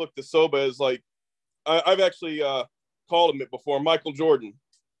always just looked at Soba as like, I've actually called him it before, Michael Jordan.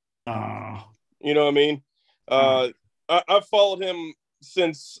 Oh. You know what I mean? I've followed him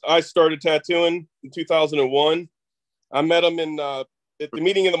since I started tattooing in 2001. I met him at the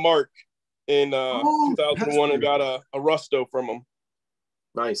meeting in the Mark in 2001 and got a Rusto from him.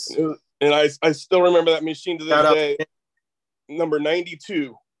 Nice. And I still remember that machine to this Shout out. day. Number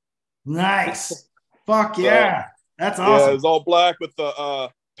 92. Nice. Fuck yeah. That's Yeah, awesome. it was all black with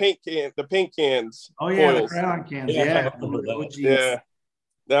the paint cans. Oh, yeah. foils. The crown cans. Yeah, I Yeah. remember that. Oh, geez. Yeah,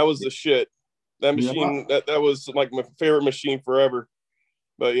 that was the shit. That machine, that was like my favorite machine forever.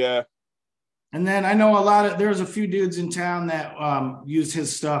 But yeah. And then I know there's a few dudes in town that use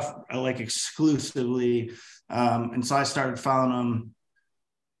his stuff like exclusively. And so I started following him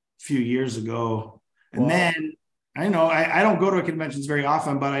a few years ago. And then I know I don't go to conventions very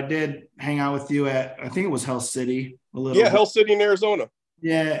often, but I did hang out with you at, I think it was Hell City a little bit. Hell City in Arizona.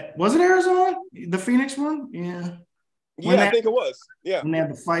 Yeah. Was it Arizona? The Phoenix one? Yeah. Yeah, I think it was. Yeah. When they had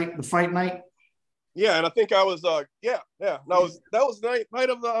the fight night. Yeah, and I think I was that was night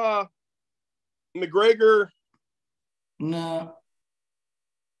of the McGregor. No.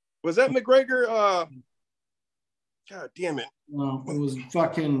 Was that McGregor? God damn it. No, it was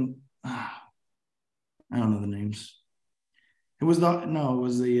fucking I don't know the names. It was the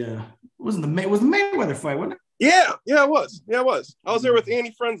Mayweather fight, wasn't it? Yeah, it was. I was there with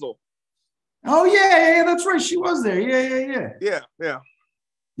Annie Frenzel. Oh yeah, that's right. She was there. Yeah.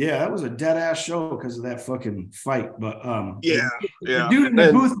 Yeah. That was a dead ass show because of that fucking fight. But Yeah. the dude in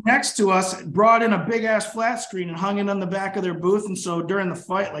the booth next to us brought in a big ass flat screen and hung it on the back of their booth. And so during the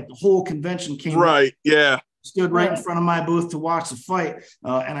fight, like the whole convention came Right. Yeah. stood right in front of my booth to watch the fight,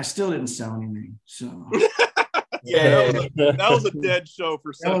 and I still didn't sell anything. So Yeah, that was a dead show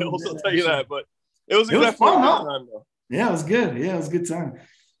for sales. I'll tell you that. But it was fun, a huh? good time though. yeah, it was good. Yeah, it was a good time.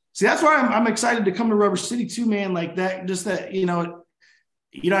 See, that's why I'm excited to come to Rubber City too, man. Like that, just that,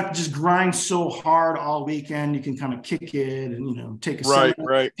 you don't have to just grind so hard all weekend. You can kind of kick it and, you know, take a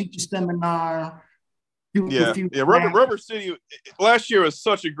seminar, teach a seminar. Yeah. Rubber City last year was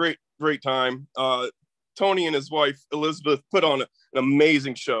such a great time. Tony and his wife Elizabeth put on an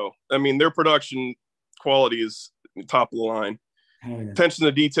amazing show. I mean, their production quality is top of the line. Attention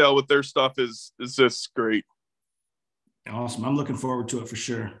to detail with their stuff is just great. Awesome. I'm looking forward to it for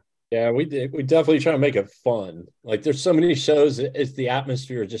sure. Yeah, we definitely try to make it fun. Like, there's so many shows. It's the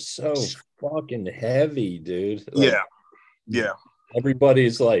atmosphere is just so fucking heavy, dude. Like, yeah.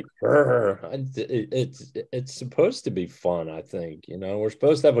 Everybody's like, it's supposed to be fun. I think, you know, we're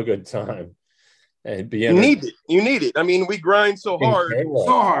supposed to have a good time and be. You need it. I mean, we grind so hard,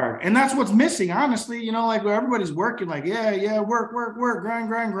 and that's what's missing. Honestly, you know, like everybody's working, like work,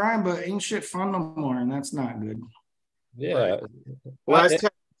 grind, but ain't shit fun no more, and that's not good. Yeah.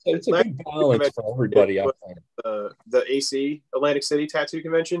 It's a good balance for everybody out there. The AC Atlantic City Tattoo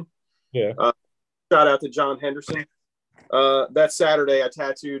Convention. Yeah. Shout out to John Henderson. That Saturday I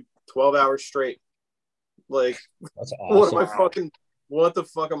tattooed 12 hours straight. Like, that's awesome. What the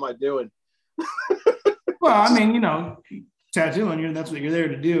fuck am I doing? Well, I mean, you know, tattooing, that's what you're there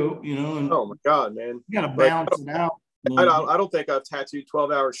to do, you know. And oh my God, man. You gotta balance it out. I don't think I've tattooed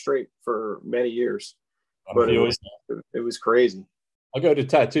 12 hours straight for many years. But it was crazy. I go to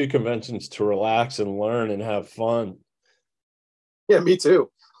tattoo conventions to relax and learn and have fun. Yeah, me too.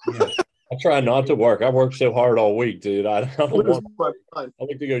 Yeah. I try not to work. I work so hard all week, dude. I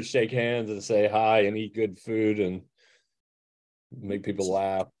like to go shake hands and say hi and eat good food and make people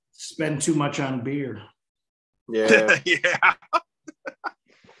laugh. Spend too much on beer. Yeah.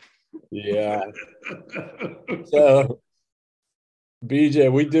 Yeah. So,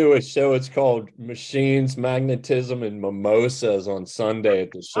 BJ, we do a show. It's called Machines, Magnetism, and Mimosas on Sunday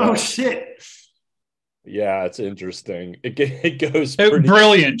at the show. Oh, shit. Yeah, it's interesting. It goes pretty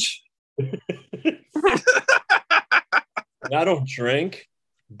brilliant. I don't drink,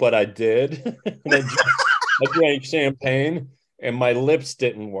 but I did. I drank champagne, and my lips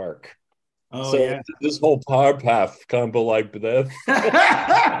didn't work. Oh, so yeah. This whole power path kind of like this.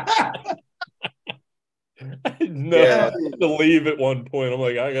 No, I had to leave at one point. I'm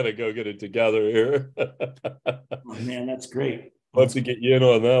like, I gotta go get it together here. Oh, man, that's great. I'll have to get you in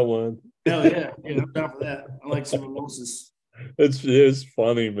on that one. Hell yeah. I'm down for that. I like some mimosas. It's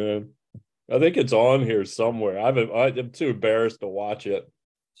funny, man. I think it's on here somewhere. I'm too embarrassed to watch it.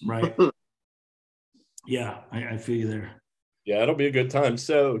 Right. Yeah, I feel you there. Yeah, it'll be a good time.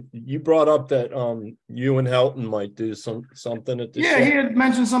 So you brought up that you and Helton might do something at the show. He had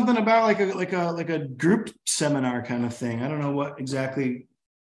mentioned something about like a group seminar kind of thing. I don't know what exactly.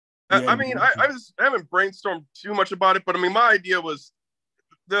 I mean, I haven't brainstormed too much about it, but I mean, my idea was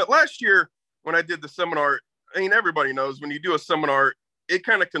the last year when I did the seminar. I mean, everybody knows when you do a seminar, it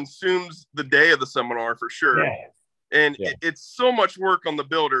kind of consumes the day of the seminar for sure. Yeah. And it's so much work on the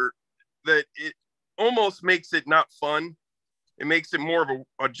builder that it almost makes it not fun. It makes it more of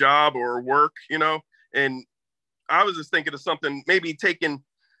a job or a work, you know? And I was just thinking of something, maybe taking,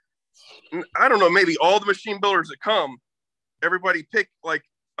 I don't know, maybe all the machine builders that come, everybody pick like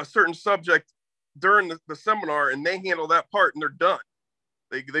a certain subject during the seminar and they handle that part and they're done.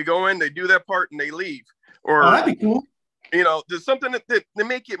 They go in, they do that part and they leave. Or that'd be cool. You know, there's something that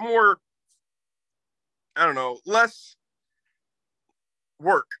make it more, I don't know, less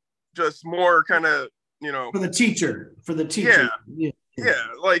work, just more kind of, you know, for the teacher. Yeah.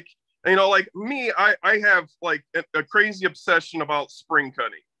 Like, you know, like me, I have like a crazy obsession about spring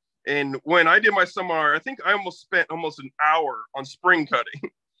cutting. And when I did my seminar, I think I spent almost an hour on spring cutting,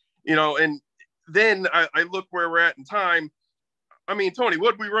 you know, and then I look where we're at in time. I mean, Tony,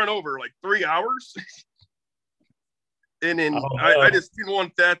 what did we run over? Like 3 hours? And then I just didn't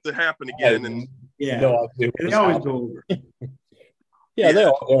want that to happen again. And they always go over. They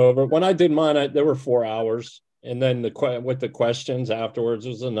all go over. When I did mine, there were 4 hours, and then with the questions afterwards, it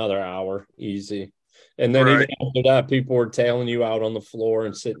was another hour, easy. And then even after that, people were tailing you out on the floor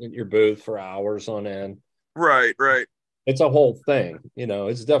and sitting at your booth for hours on end. Right. It's a whole thing, you know.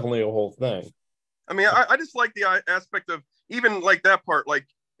 It's definitely a whole thing. I mean, I just like the aspect of even like that part. Like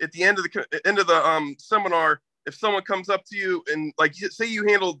at the end of the seminar, if someone comes up to you and like say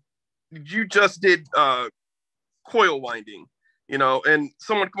you just did coil winding. You know, and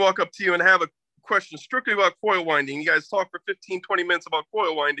someone can walk up to you and have a question strictly about coil winding. You guys talk for 15, 20 minutes about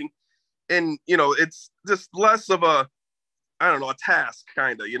coil winding. And, you know, it's just less of a task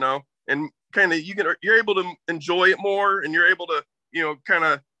kind of, you know, and kind of you're able to enjoy it more and you're able to, you know, kind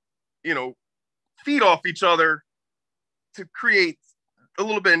of, you know, feed off each other to create a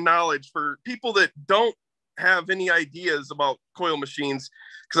little bit of knowledge for people that don't have any ideas about coil machines,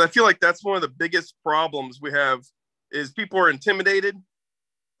 because I feel like that's one of the biggest problems we have is people are intimidated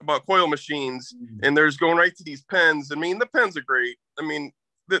about coil machines, and there's going right to these pens. I mean, the pens are great. I mean,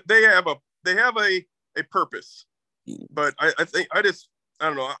 they have a purpose, but I think I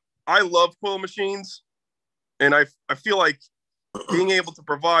don't know. I love coil machines, and I feel like being able to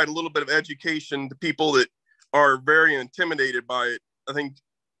provide a little bit of education to people that are very intimidated by it, I think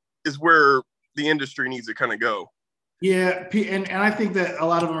is where the industry needs to kind of go. Yeah, and I think that a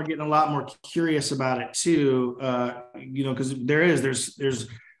lot of them are getting a lot more curious about it too. You know, because there's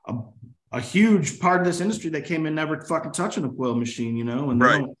a huge part of this industry that came in never fucking touching a coil machine, you know, and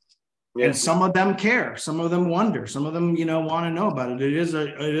right. And some of them care, some of them wonder, some of them, you know, want to know about it. It is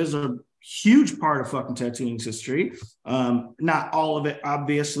a huge part of fucking tattooing history. Not all of it,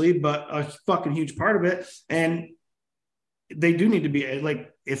 obviously, but a fucking huge part of it. And they do need to be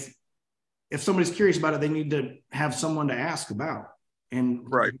like, if somebody's curious about it, they need to have someone to ask about. And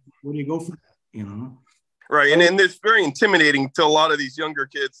right, where do you go for that? You know, right. And it's very intimidating to a lot of these younger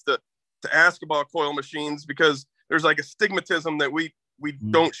kids to ask about coil machines, because there's like a stigmatism that we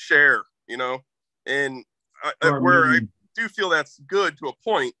don't share, you know, and I do feel that's good to a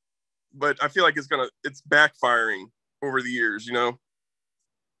point, but I feel like it's backfiring over the years, you know.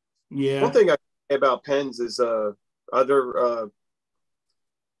 Yeah. One thing I say about pens is other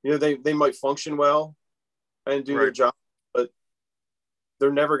you know, they might function well and do their job, but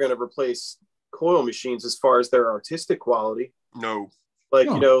they're never going to replace coil machines as far as their artistic quality. No. Like,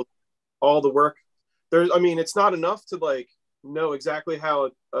 you know, all the work I mean, it's not enough to like know exactly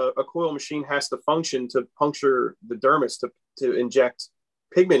how a coil machine has to function to puncture the dermis to inject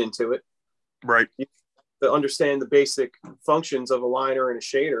pigment into it. Right. You have to understand the basic functions of a liner and a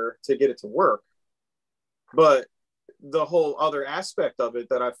shader to get it to work. But the whole other aspect of it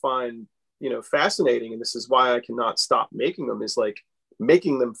that I find, you know, fascinating, and this is why I cannot stop making them, is like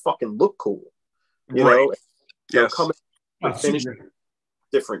making them fucking look cool. You know, yes. Coming finish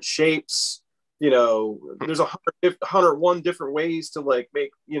different shapes. You know, there's 101 different ways to like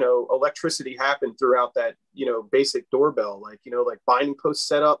make, you know, electricity happen throughout that, you know, basic doorbell, like, you know, like binding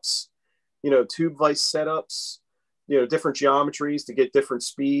post setups, you know, tube vise setups, you know, different geometries to get different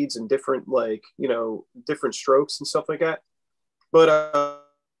speeds and different, like, you know, different strokes and stuff like that. But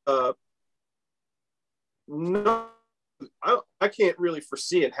no, I can't really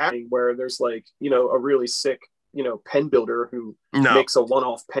foresee it happening where there's like, you know, a really sick, you know, pen builder who makes a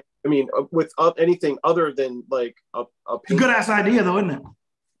one-off pen. I mean, with anything other than like a it's a good ass idea though, isn't it?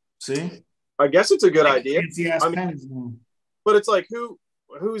 See, I guess it's a good idea. I mean, but it's like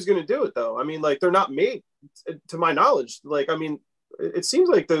who's going to do it though? I mean, like they're not made, to my knowledge. Like, I mean, it seems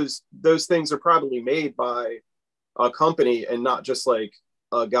like those things are probably made by a company and not just like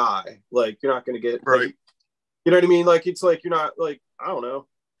a guy. Like, you're not going to get right. Like, you know what I mean? Like, it's like you're not like, I don't know.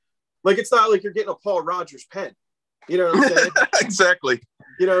 Like, it's not like you're getting a Paul Rogers pen. You know what I'm saying? Exactly.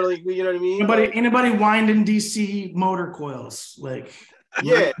 You know, like, you know what I mean? Anybody winding DC motor coils, like,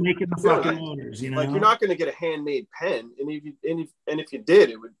 yeah, making the fucking motors. You know, like, you're not going to get a handmade pen, and if you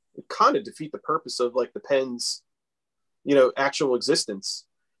did, it would kind of defeat the purpose of like the pen's, you know, actual existence.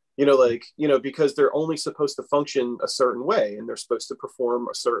 You know, like, you know, because they're only supposed to function a certain way, and they're supposed to perform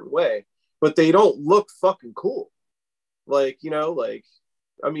a certain way, but they don't look fucking cool. Like, you know, like,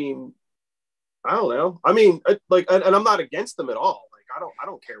 I mean, I don't know. I mean, like, and I'm not against them at all. Like, I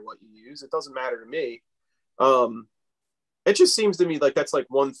don't care what you use. It doesn't matter to me. It just seems to me like that's like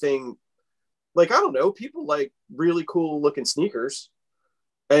one thing. Like, I don't know. People like really cool looking sneakers,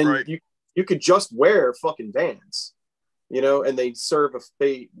 and you could just wear fucking Vans, you know, and they serve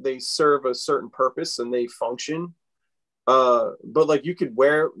they serve a certain purpose and they function. But like, you could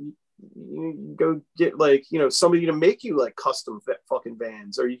you go get like, you know, somebody to make you like custom fucking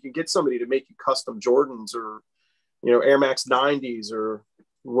Vans, or you can get somebody to make you custom Jordans, or, you know, Air Max 90s or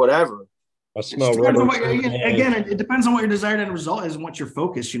whatever. I smell again, it depends on what your desired end result is and what your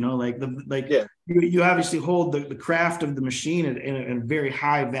focus, you know, like you obviously hold the craft of the machine at a very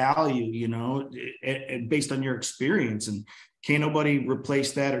high value, you know, based on your experience, and can't nobody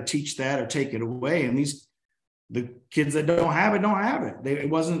replace that or teach that or take it away. And the kids that don't have it. It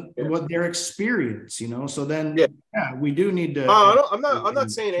wasn't what their experience, you know? So then, we do need to. I'm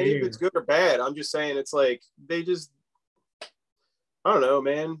not saying any of it's good or bad. I'm just saying it's like, they just, I don't know,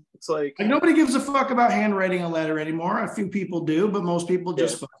 man. It's like nobody gives a fuck about handwriting a letter anymore. A few people do, but most people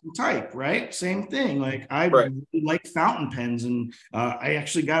just fucking type, right? Same thing. Like, I really like fountain pens, and I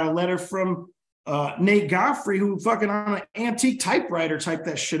actually got a letter from Nate Godfrey, who fucking on an antique typewriter typed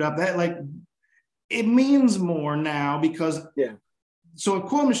that shit up. That, like, it means more now because so a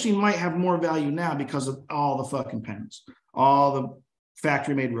coil machine might have more value now because of all the fucking pens, all the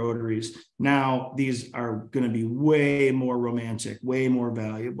factory made rotaries. Now these are going to be way more romantic, way more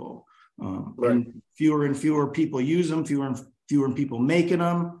valuable. Right. And fewer people use them, fewer people making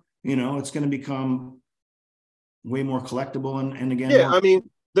them. You know, it's going to become way more collectible. And again, yeah, I mean,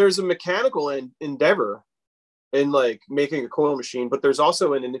 there's a mechanical endeavor in like making a coil machine, but there's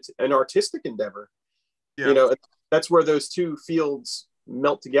also an artistic endeavor. Yeah. You know, that's where those two fields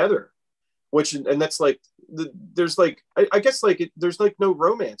melt together. And that's like there's like I guess like there's like no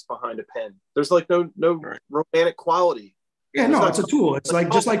romance behind a pen. There's like no Right. romantic quality. yeah, no, it's a tool. It's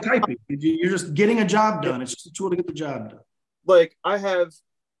like just like typing. You're just getting a job done. It's just a tool to get the job done. Like I have,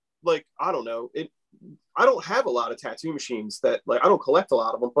 like I don't know, I don't have a lot of tattoo machines that like I don't collect a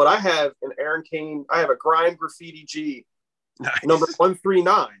lot of them, but I have an Aaron Kane. I have a Grime Graffiti G number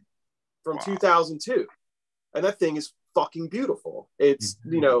 139 from 2002, and that thing is fucking beautiful. It's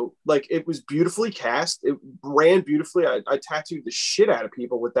you know, like it was beautifully cast. It ran beautifully. I tattooed the shit out of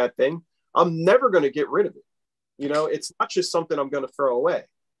people with that thing. I'm never going to get rid of it. You know, it's not just something I'm going to throw away.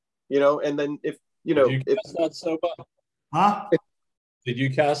 You know, and then if you know, Did you cast that Soba? Huh? Did you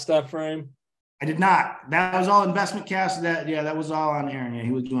cast that frame? I did not. That was all investment cast. That was all on Aaron. Yeah,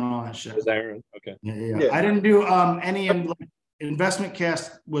 he was doing all that shit. It was Aaron. Okay. Yeah. I didn't do any investment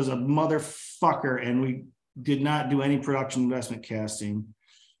cast. Was a motherfucker, and we did not do any production investment casting.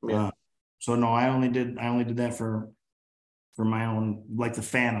 Yeah. So no, I only did that for my own, like the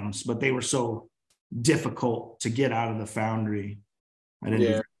Phantoms, but they were so difficult to get out of the foundry. I didn't.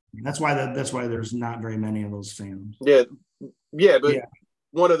 Yeah. That's why there's not very many of those Phantoms. Yeah, but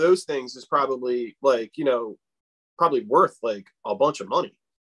one of those things is probably like, you know, probably worth like a bunch of money,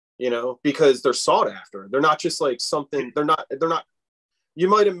 you know, because they're sought after. They're not just like something. They're not. You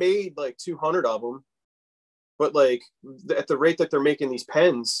might have made like 200 of them, but like at the rate that they're making these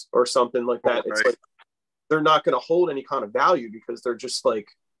pens or something like that, it's like they're not going to hold any kind of value because they're just like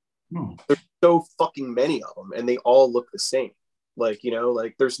there's so fucking many of them and they all look the same. Like, you know,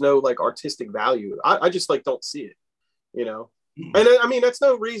 like there's no like artistic value. I just like don't see it, you know. And I mean, that's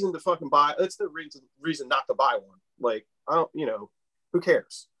no reason to fucking buy. That's no reason not to buy one. Like, I don't, you know, who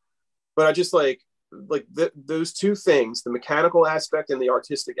cares? But I just like those two things, the mechanical aspect and the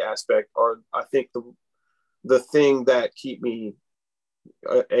artistic aspect, are I think the thing that keep me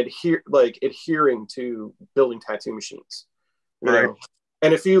adhering to building tattoo machines. You know?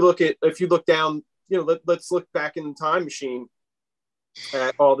 And if you look down, you know, let's look back in the time machine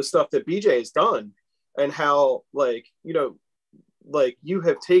at all the stuff that BJ has done and how, like, you know, like you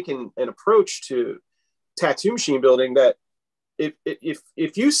have taken an approach to tattoo machine building that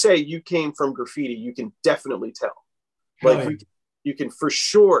if you say you came from graffiti, you can definitely tell. Like you can for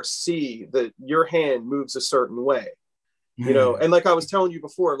sure see that your hand moves a certain way, you know. And like I was telling you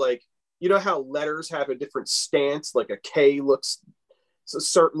before, like, you know how letters have a different stance, like a K looks a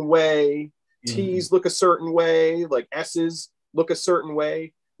certain way, T's look a certain way, like S's look a certain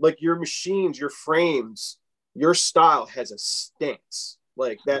way. Like your machines, your frames, your style has a stance.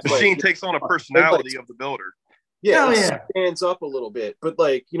 Like that machine like, takes on a personality of the builder. Yeah, it stands up a little bit, but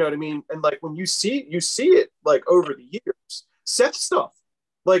like, you know what I mean? And like when you see it like over the years, Seth stuff.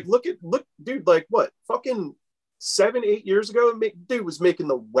 Like look, dude, like what? Fucking 7-8 years ago, dude was making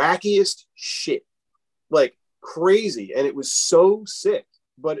the wackiest shit. Like crazy. And it was so sick.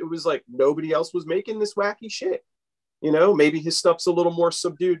 But it was like nobody else was making this wacky shit. You know, maybe his stuff's a little more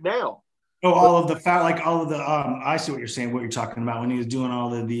subdued now. Oh, all of the I see what you're saying, what you're talking about when he was doing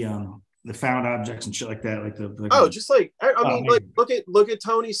all of the found objects and shit like that, just like I mean, like look at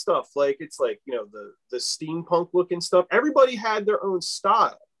Tony's stuff. Like it's like, you know, the steampunk looking stuff. Everybody had their own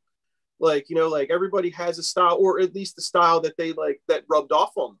style. Like, you know, like everybody has a style, or at least the style that they like that rubbed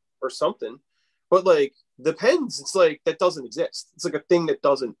off on them or something. But like the pens, it's like that doesn't exist. It's like a thing that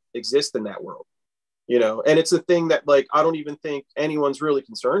doesn't exist in that world, you know. And it's a thing that like I don't even think anyone's really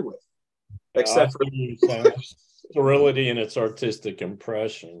concerned with, except for sterility and its artistic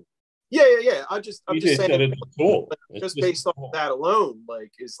impression. Yeah. I'm just saying, it's cool. Just based off that alone,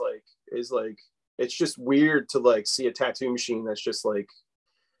 like is like it's just weird to like see a tattoo machine that's just like,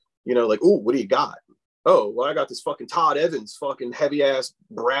 you know, like, oh, what do you got? Oh, well, I got this fucking Todd Evans fucking heavy ass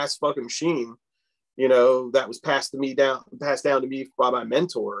brass fucking machine, you know, that was passed down to me by my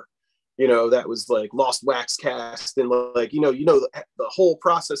mentor, you know, that was like lost wax cast and like, you know the whole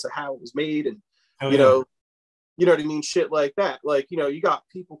process of how it was made and you know what I mean, shit like that. Like, you know, you got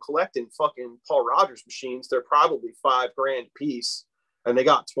people collecting fucking Paul Rogers machines. They're probably $5,000 a piece, and they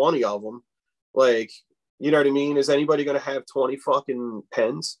got 20 of them. Like, you know what I mean? Is anybody going to have 20 fucking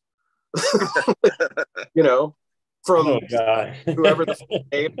pens? You know, from guy. whoever the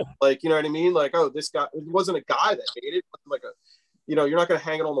made it. Like, you know what I mean? Like, oh, this guy, it wasn't a guy that made it. It wasn't like a, you know, you're not going to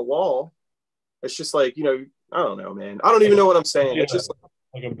hang it on the wall. It's just like, you know, I don't know, man. I don't even know what I'm saying. Yeah, it's just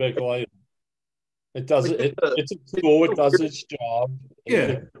like a big light. It does it. It's a tool. It does its job.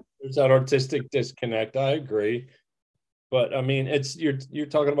 Yeah. There's that artistic disconnect. I agree. But I mean, it's you're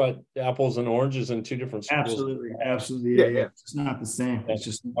talking about apples and oranges in two different schools. Absolutely. Yeah. It's not the same. It's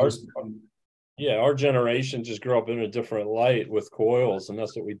just our generation just grew up in a different light with coils, and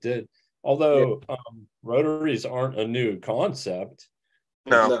that's what we did. Although rotaries aren't a new concept.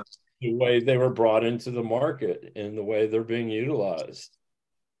 no. The way they were brought into the market and the way they're being utilized.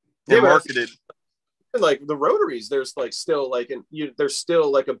 They're marketed. Like the rotaries, there's like still like there's still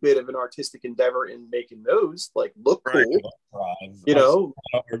like a bit of an artistic endeavor in making those like look cool. You know,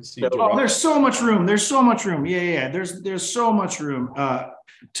 oh, there's so much room. There's so much room. Yeah. There's so much room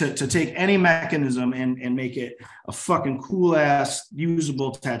to take any mechanism and make it a fucking cool ass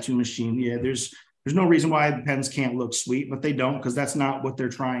usable tattoo machine. Yeah, there's no reason why the pens can't look sweet, but they don't, because that's not what they're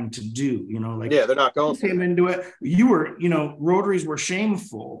trying to do. You know, like, yeah, they're not going came into it. You were, you know, rotaries were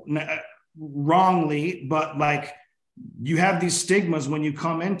shameful. Wrongly, but like you have these stigmas when you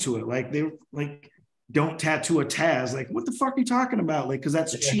come into it, like they like don't tattoo a Taz. Like, what the fuck are you talking about? Like, because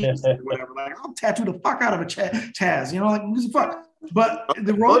that's cheese or whatever. Like, I'll tattoo the fuck out of a Taz, you know, like, what the fuck. But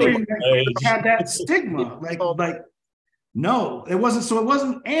the rotary had that stigma, like no, it wasn't. So it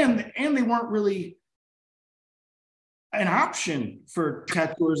wasn't, and they weren't really an option for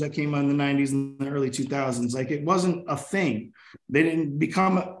tattooers that came out in the 90s and the early 2000s. Like, it wasn't a thing. They didn't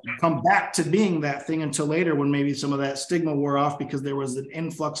come back to being that thing until later, when maybe some of that stigma wore off because there was an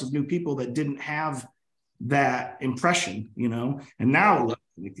influx of new people that didn't have that impression, you know. And now, look,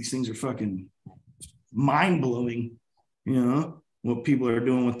 like, these things are fucking mind-blowing, you know, what people are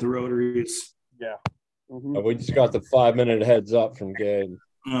doing with the rotaries. Yeah. Mm-hmm. We just got the 5-minute heads up from Gabe.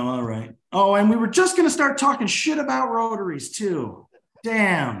 Oh, all right. Oh, and we were just going to start talking shit about rotaries too.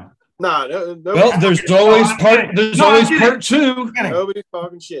 Damn. No. Well, there's always part 2. Nobody's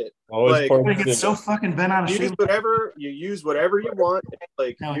talking shit. Always like, I get so fucking bent out of shape. You use whatever you want.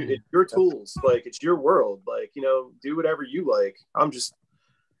 Like, it's your tools. Like, it's your world. Like, you know, do whatever you like. I'm just,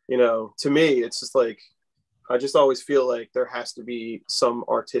 you know, to me, it's just like, I just always feel like there has to be some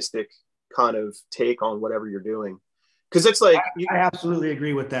artistic kind of take on whatever you're doing. Because it's like I absolutely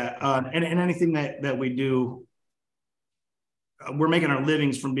agree with that. And anything that we do, we're making our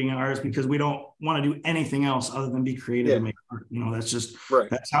livings from being an artist, because we don't want to do anything else other than be creative and make art. You know, that's just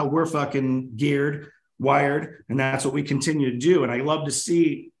That's how we're fucking geared, wired, and that's what we continue to do. And I love to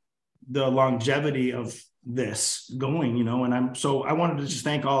see the longevity of this going. You know, and I wanted to just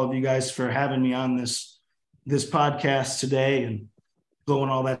thank all of you guys for having me on this podcast today and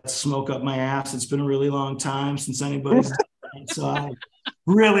blowing all that smoke up my ass. It's been a really long time since anybody's done it, so I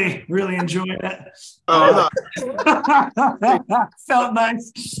really enjoyed it. Felt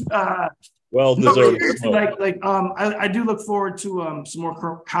nice. Well deserved. I do look forward to some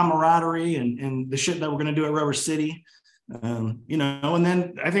more camaraderie and the shit that we're gonna do at Rubber City. You know, and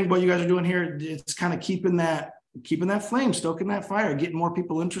then I think what you guys are doing here, it's kind of keeping that flame, stoking that fire, getting more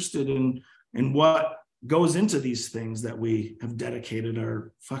people interested in what goes into these things that we have dedicated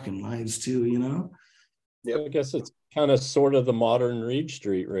our fucking lives to, you know? Yeah, I guess it's kind of sort of the modern Reed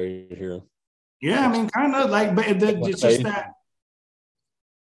Street right here. Yeah, I mean, kind of like, but it's just that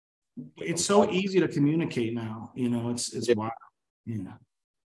it's so easy to communicate now, you know, it's wild. Yeah.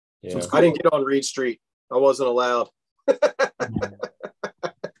 Yeah. So cool. I didn't get on Reed Street. I wasn't allowed.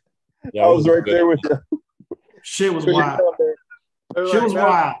 Yeah, I was right there with you. Shit was wild. Shit was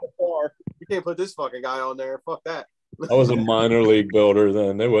wild. You can't put this fucking guy on there. Fuck that. I was a minor league builder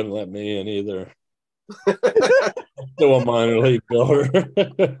then. They wouldn't let me in either. Still a minor league builder.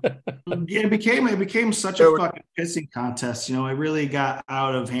 Yeah, it became such a fucking pissing contest. You know, it really got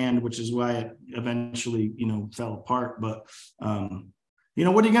out of hand, which is why it eventually, you know, fell apart. But you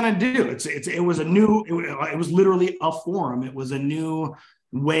know, what are you gonna do? It was literally a forum. It was a new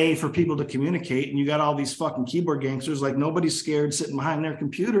way for people to communicate, and you got all these fucking keyboard gangsters. Like, nobody's scared sitting behind their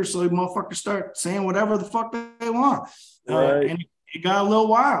computer, so motherfuckers start saying whatever the fuck they want. And it got a little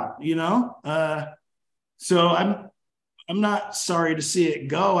wild, you know. So I'm not sorry to see it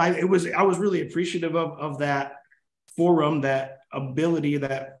go. I was really appreciative of that forum, that ability,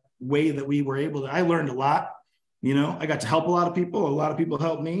 that way that we were able to. I learned a lot, you know. I got to help a lot of people. A lot of people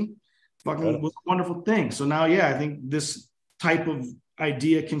helped me. Fucking was a wonderful thing. So now, yeah, I think this type of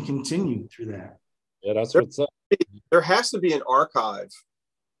idea can continue through that. Yeah, that's what's up. There has to be an archive.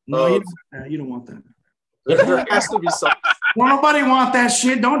 No, you don't want that. There has to be something. Well, nobody want that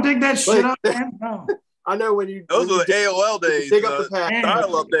shit. Don't dig that shit up, man. No. I know when you. Those when were the you AOL days. dig up the pack.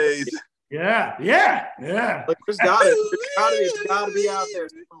 Dial-up days. Yeah. Like it's gotta be out there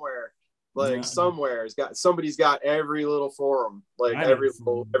somewhere. Like somewhere, somebody's got every little forum, like every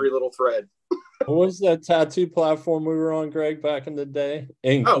little thread. What was that tattoo platform we were on, Greg, back in the day?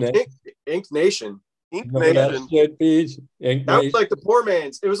 Ink Nation. Ink That Nation. shit, Beach? Ink That was Nation. like the poor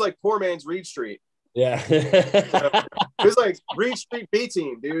man's. It was like poor man's Reed Street. Yeah. It was like Reed Street B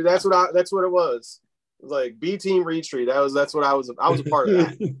Team, dude. That's what it was. It was like B Team Reed Street. That's what I was a part of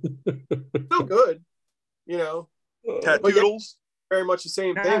that. Still good, you know. Tattoodles. Very much the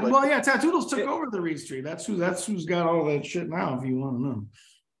same thing. Well, yeah, Tattoodles took over the Reed Street. That's who's got all that shit now, if you want to know.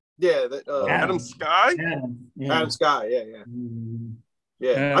 Yeah, Adam Sky. Adam Sky.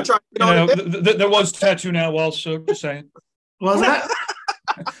 Yeah. I tried. There was Tattoo Now also. Just saying. Was that?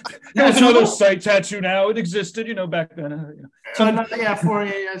 There was another site, Tattoo Now. It existed, back then. It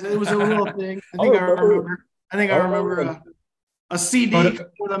was a real thing. I think I remember a CD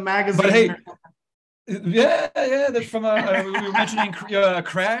with a magazine. But hey, that's from we were mentioning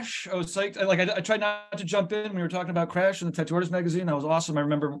Crash. I was psyched. I tried not to jump in. We were talking about Crash in the Tattoo Artist magazine. That was awesome. I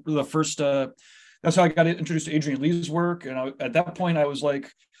remember the first. That's how I got introduced to Adrian Lee's work. And at that point, I was like,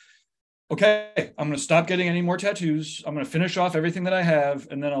 okay, I'm going to stop getting any more tattoos. I'm going to finish off everything that I have,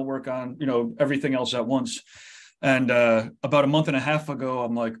 and then I'll work on, everything else at once. And about a month and a half ago,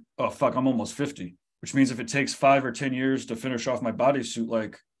 I'm like, oh, fuck, I'm almost 50, which means if it takes 5 or 10 years to finish off my bodysuit,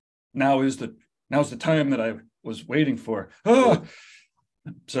 like now's the time that I was waiting for. Oh!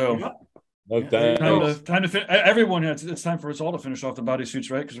 So time to everyone, it's time for us all to finish off the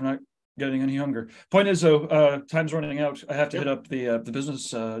bodysuits, right? Because we're not getting any younger. Point is, though, time's running out. I have to hit up the business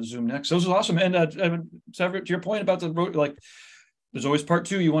Zoom next. So this is awesome. And Sever, to your point about the road, like there's always part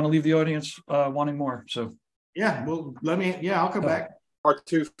 2. You want to leave the audience wanting more. So well, I'll come back. Part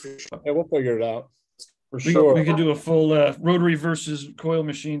 2. Yeah, we'll figure it out. For sure. We could do a full rotary versus coil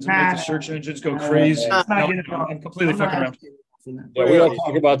machines and make the search engines go crazy. I'm completely fucking around. Yeah, we don't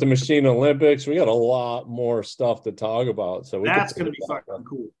talk about the Machine Olympics. We got a lot more stuff to talk about. So that's going to be fucking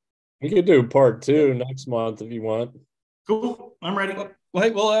cool. We could do part 2 next month if you want. Cool. I'm ready. Well,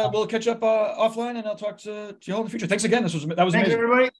 hey, we'll catch up offline, and I'll talk to you all in the future. Thanks again. That was amazing. Thanks, everybody.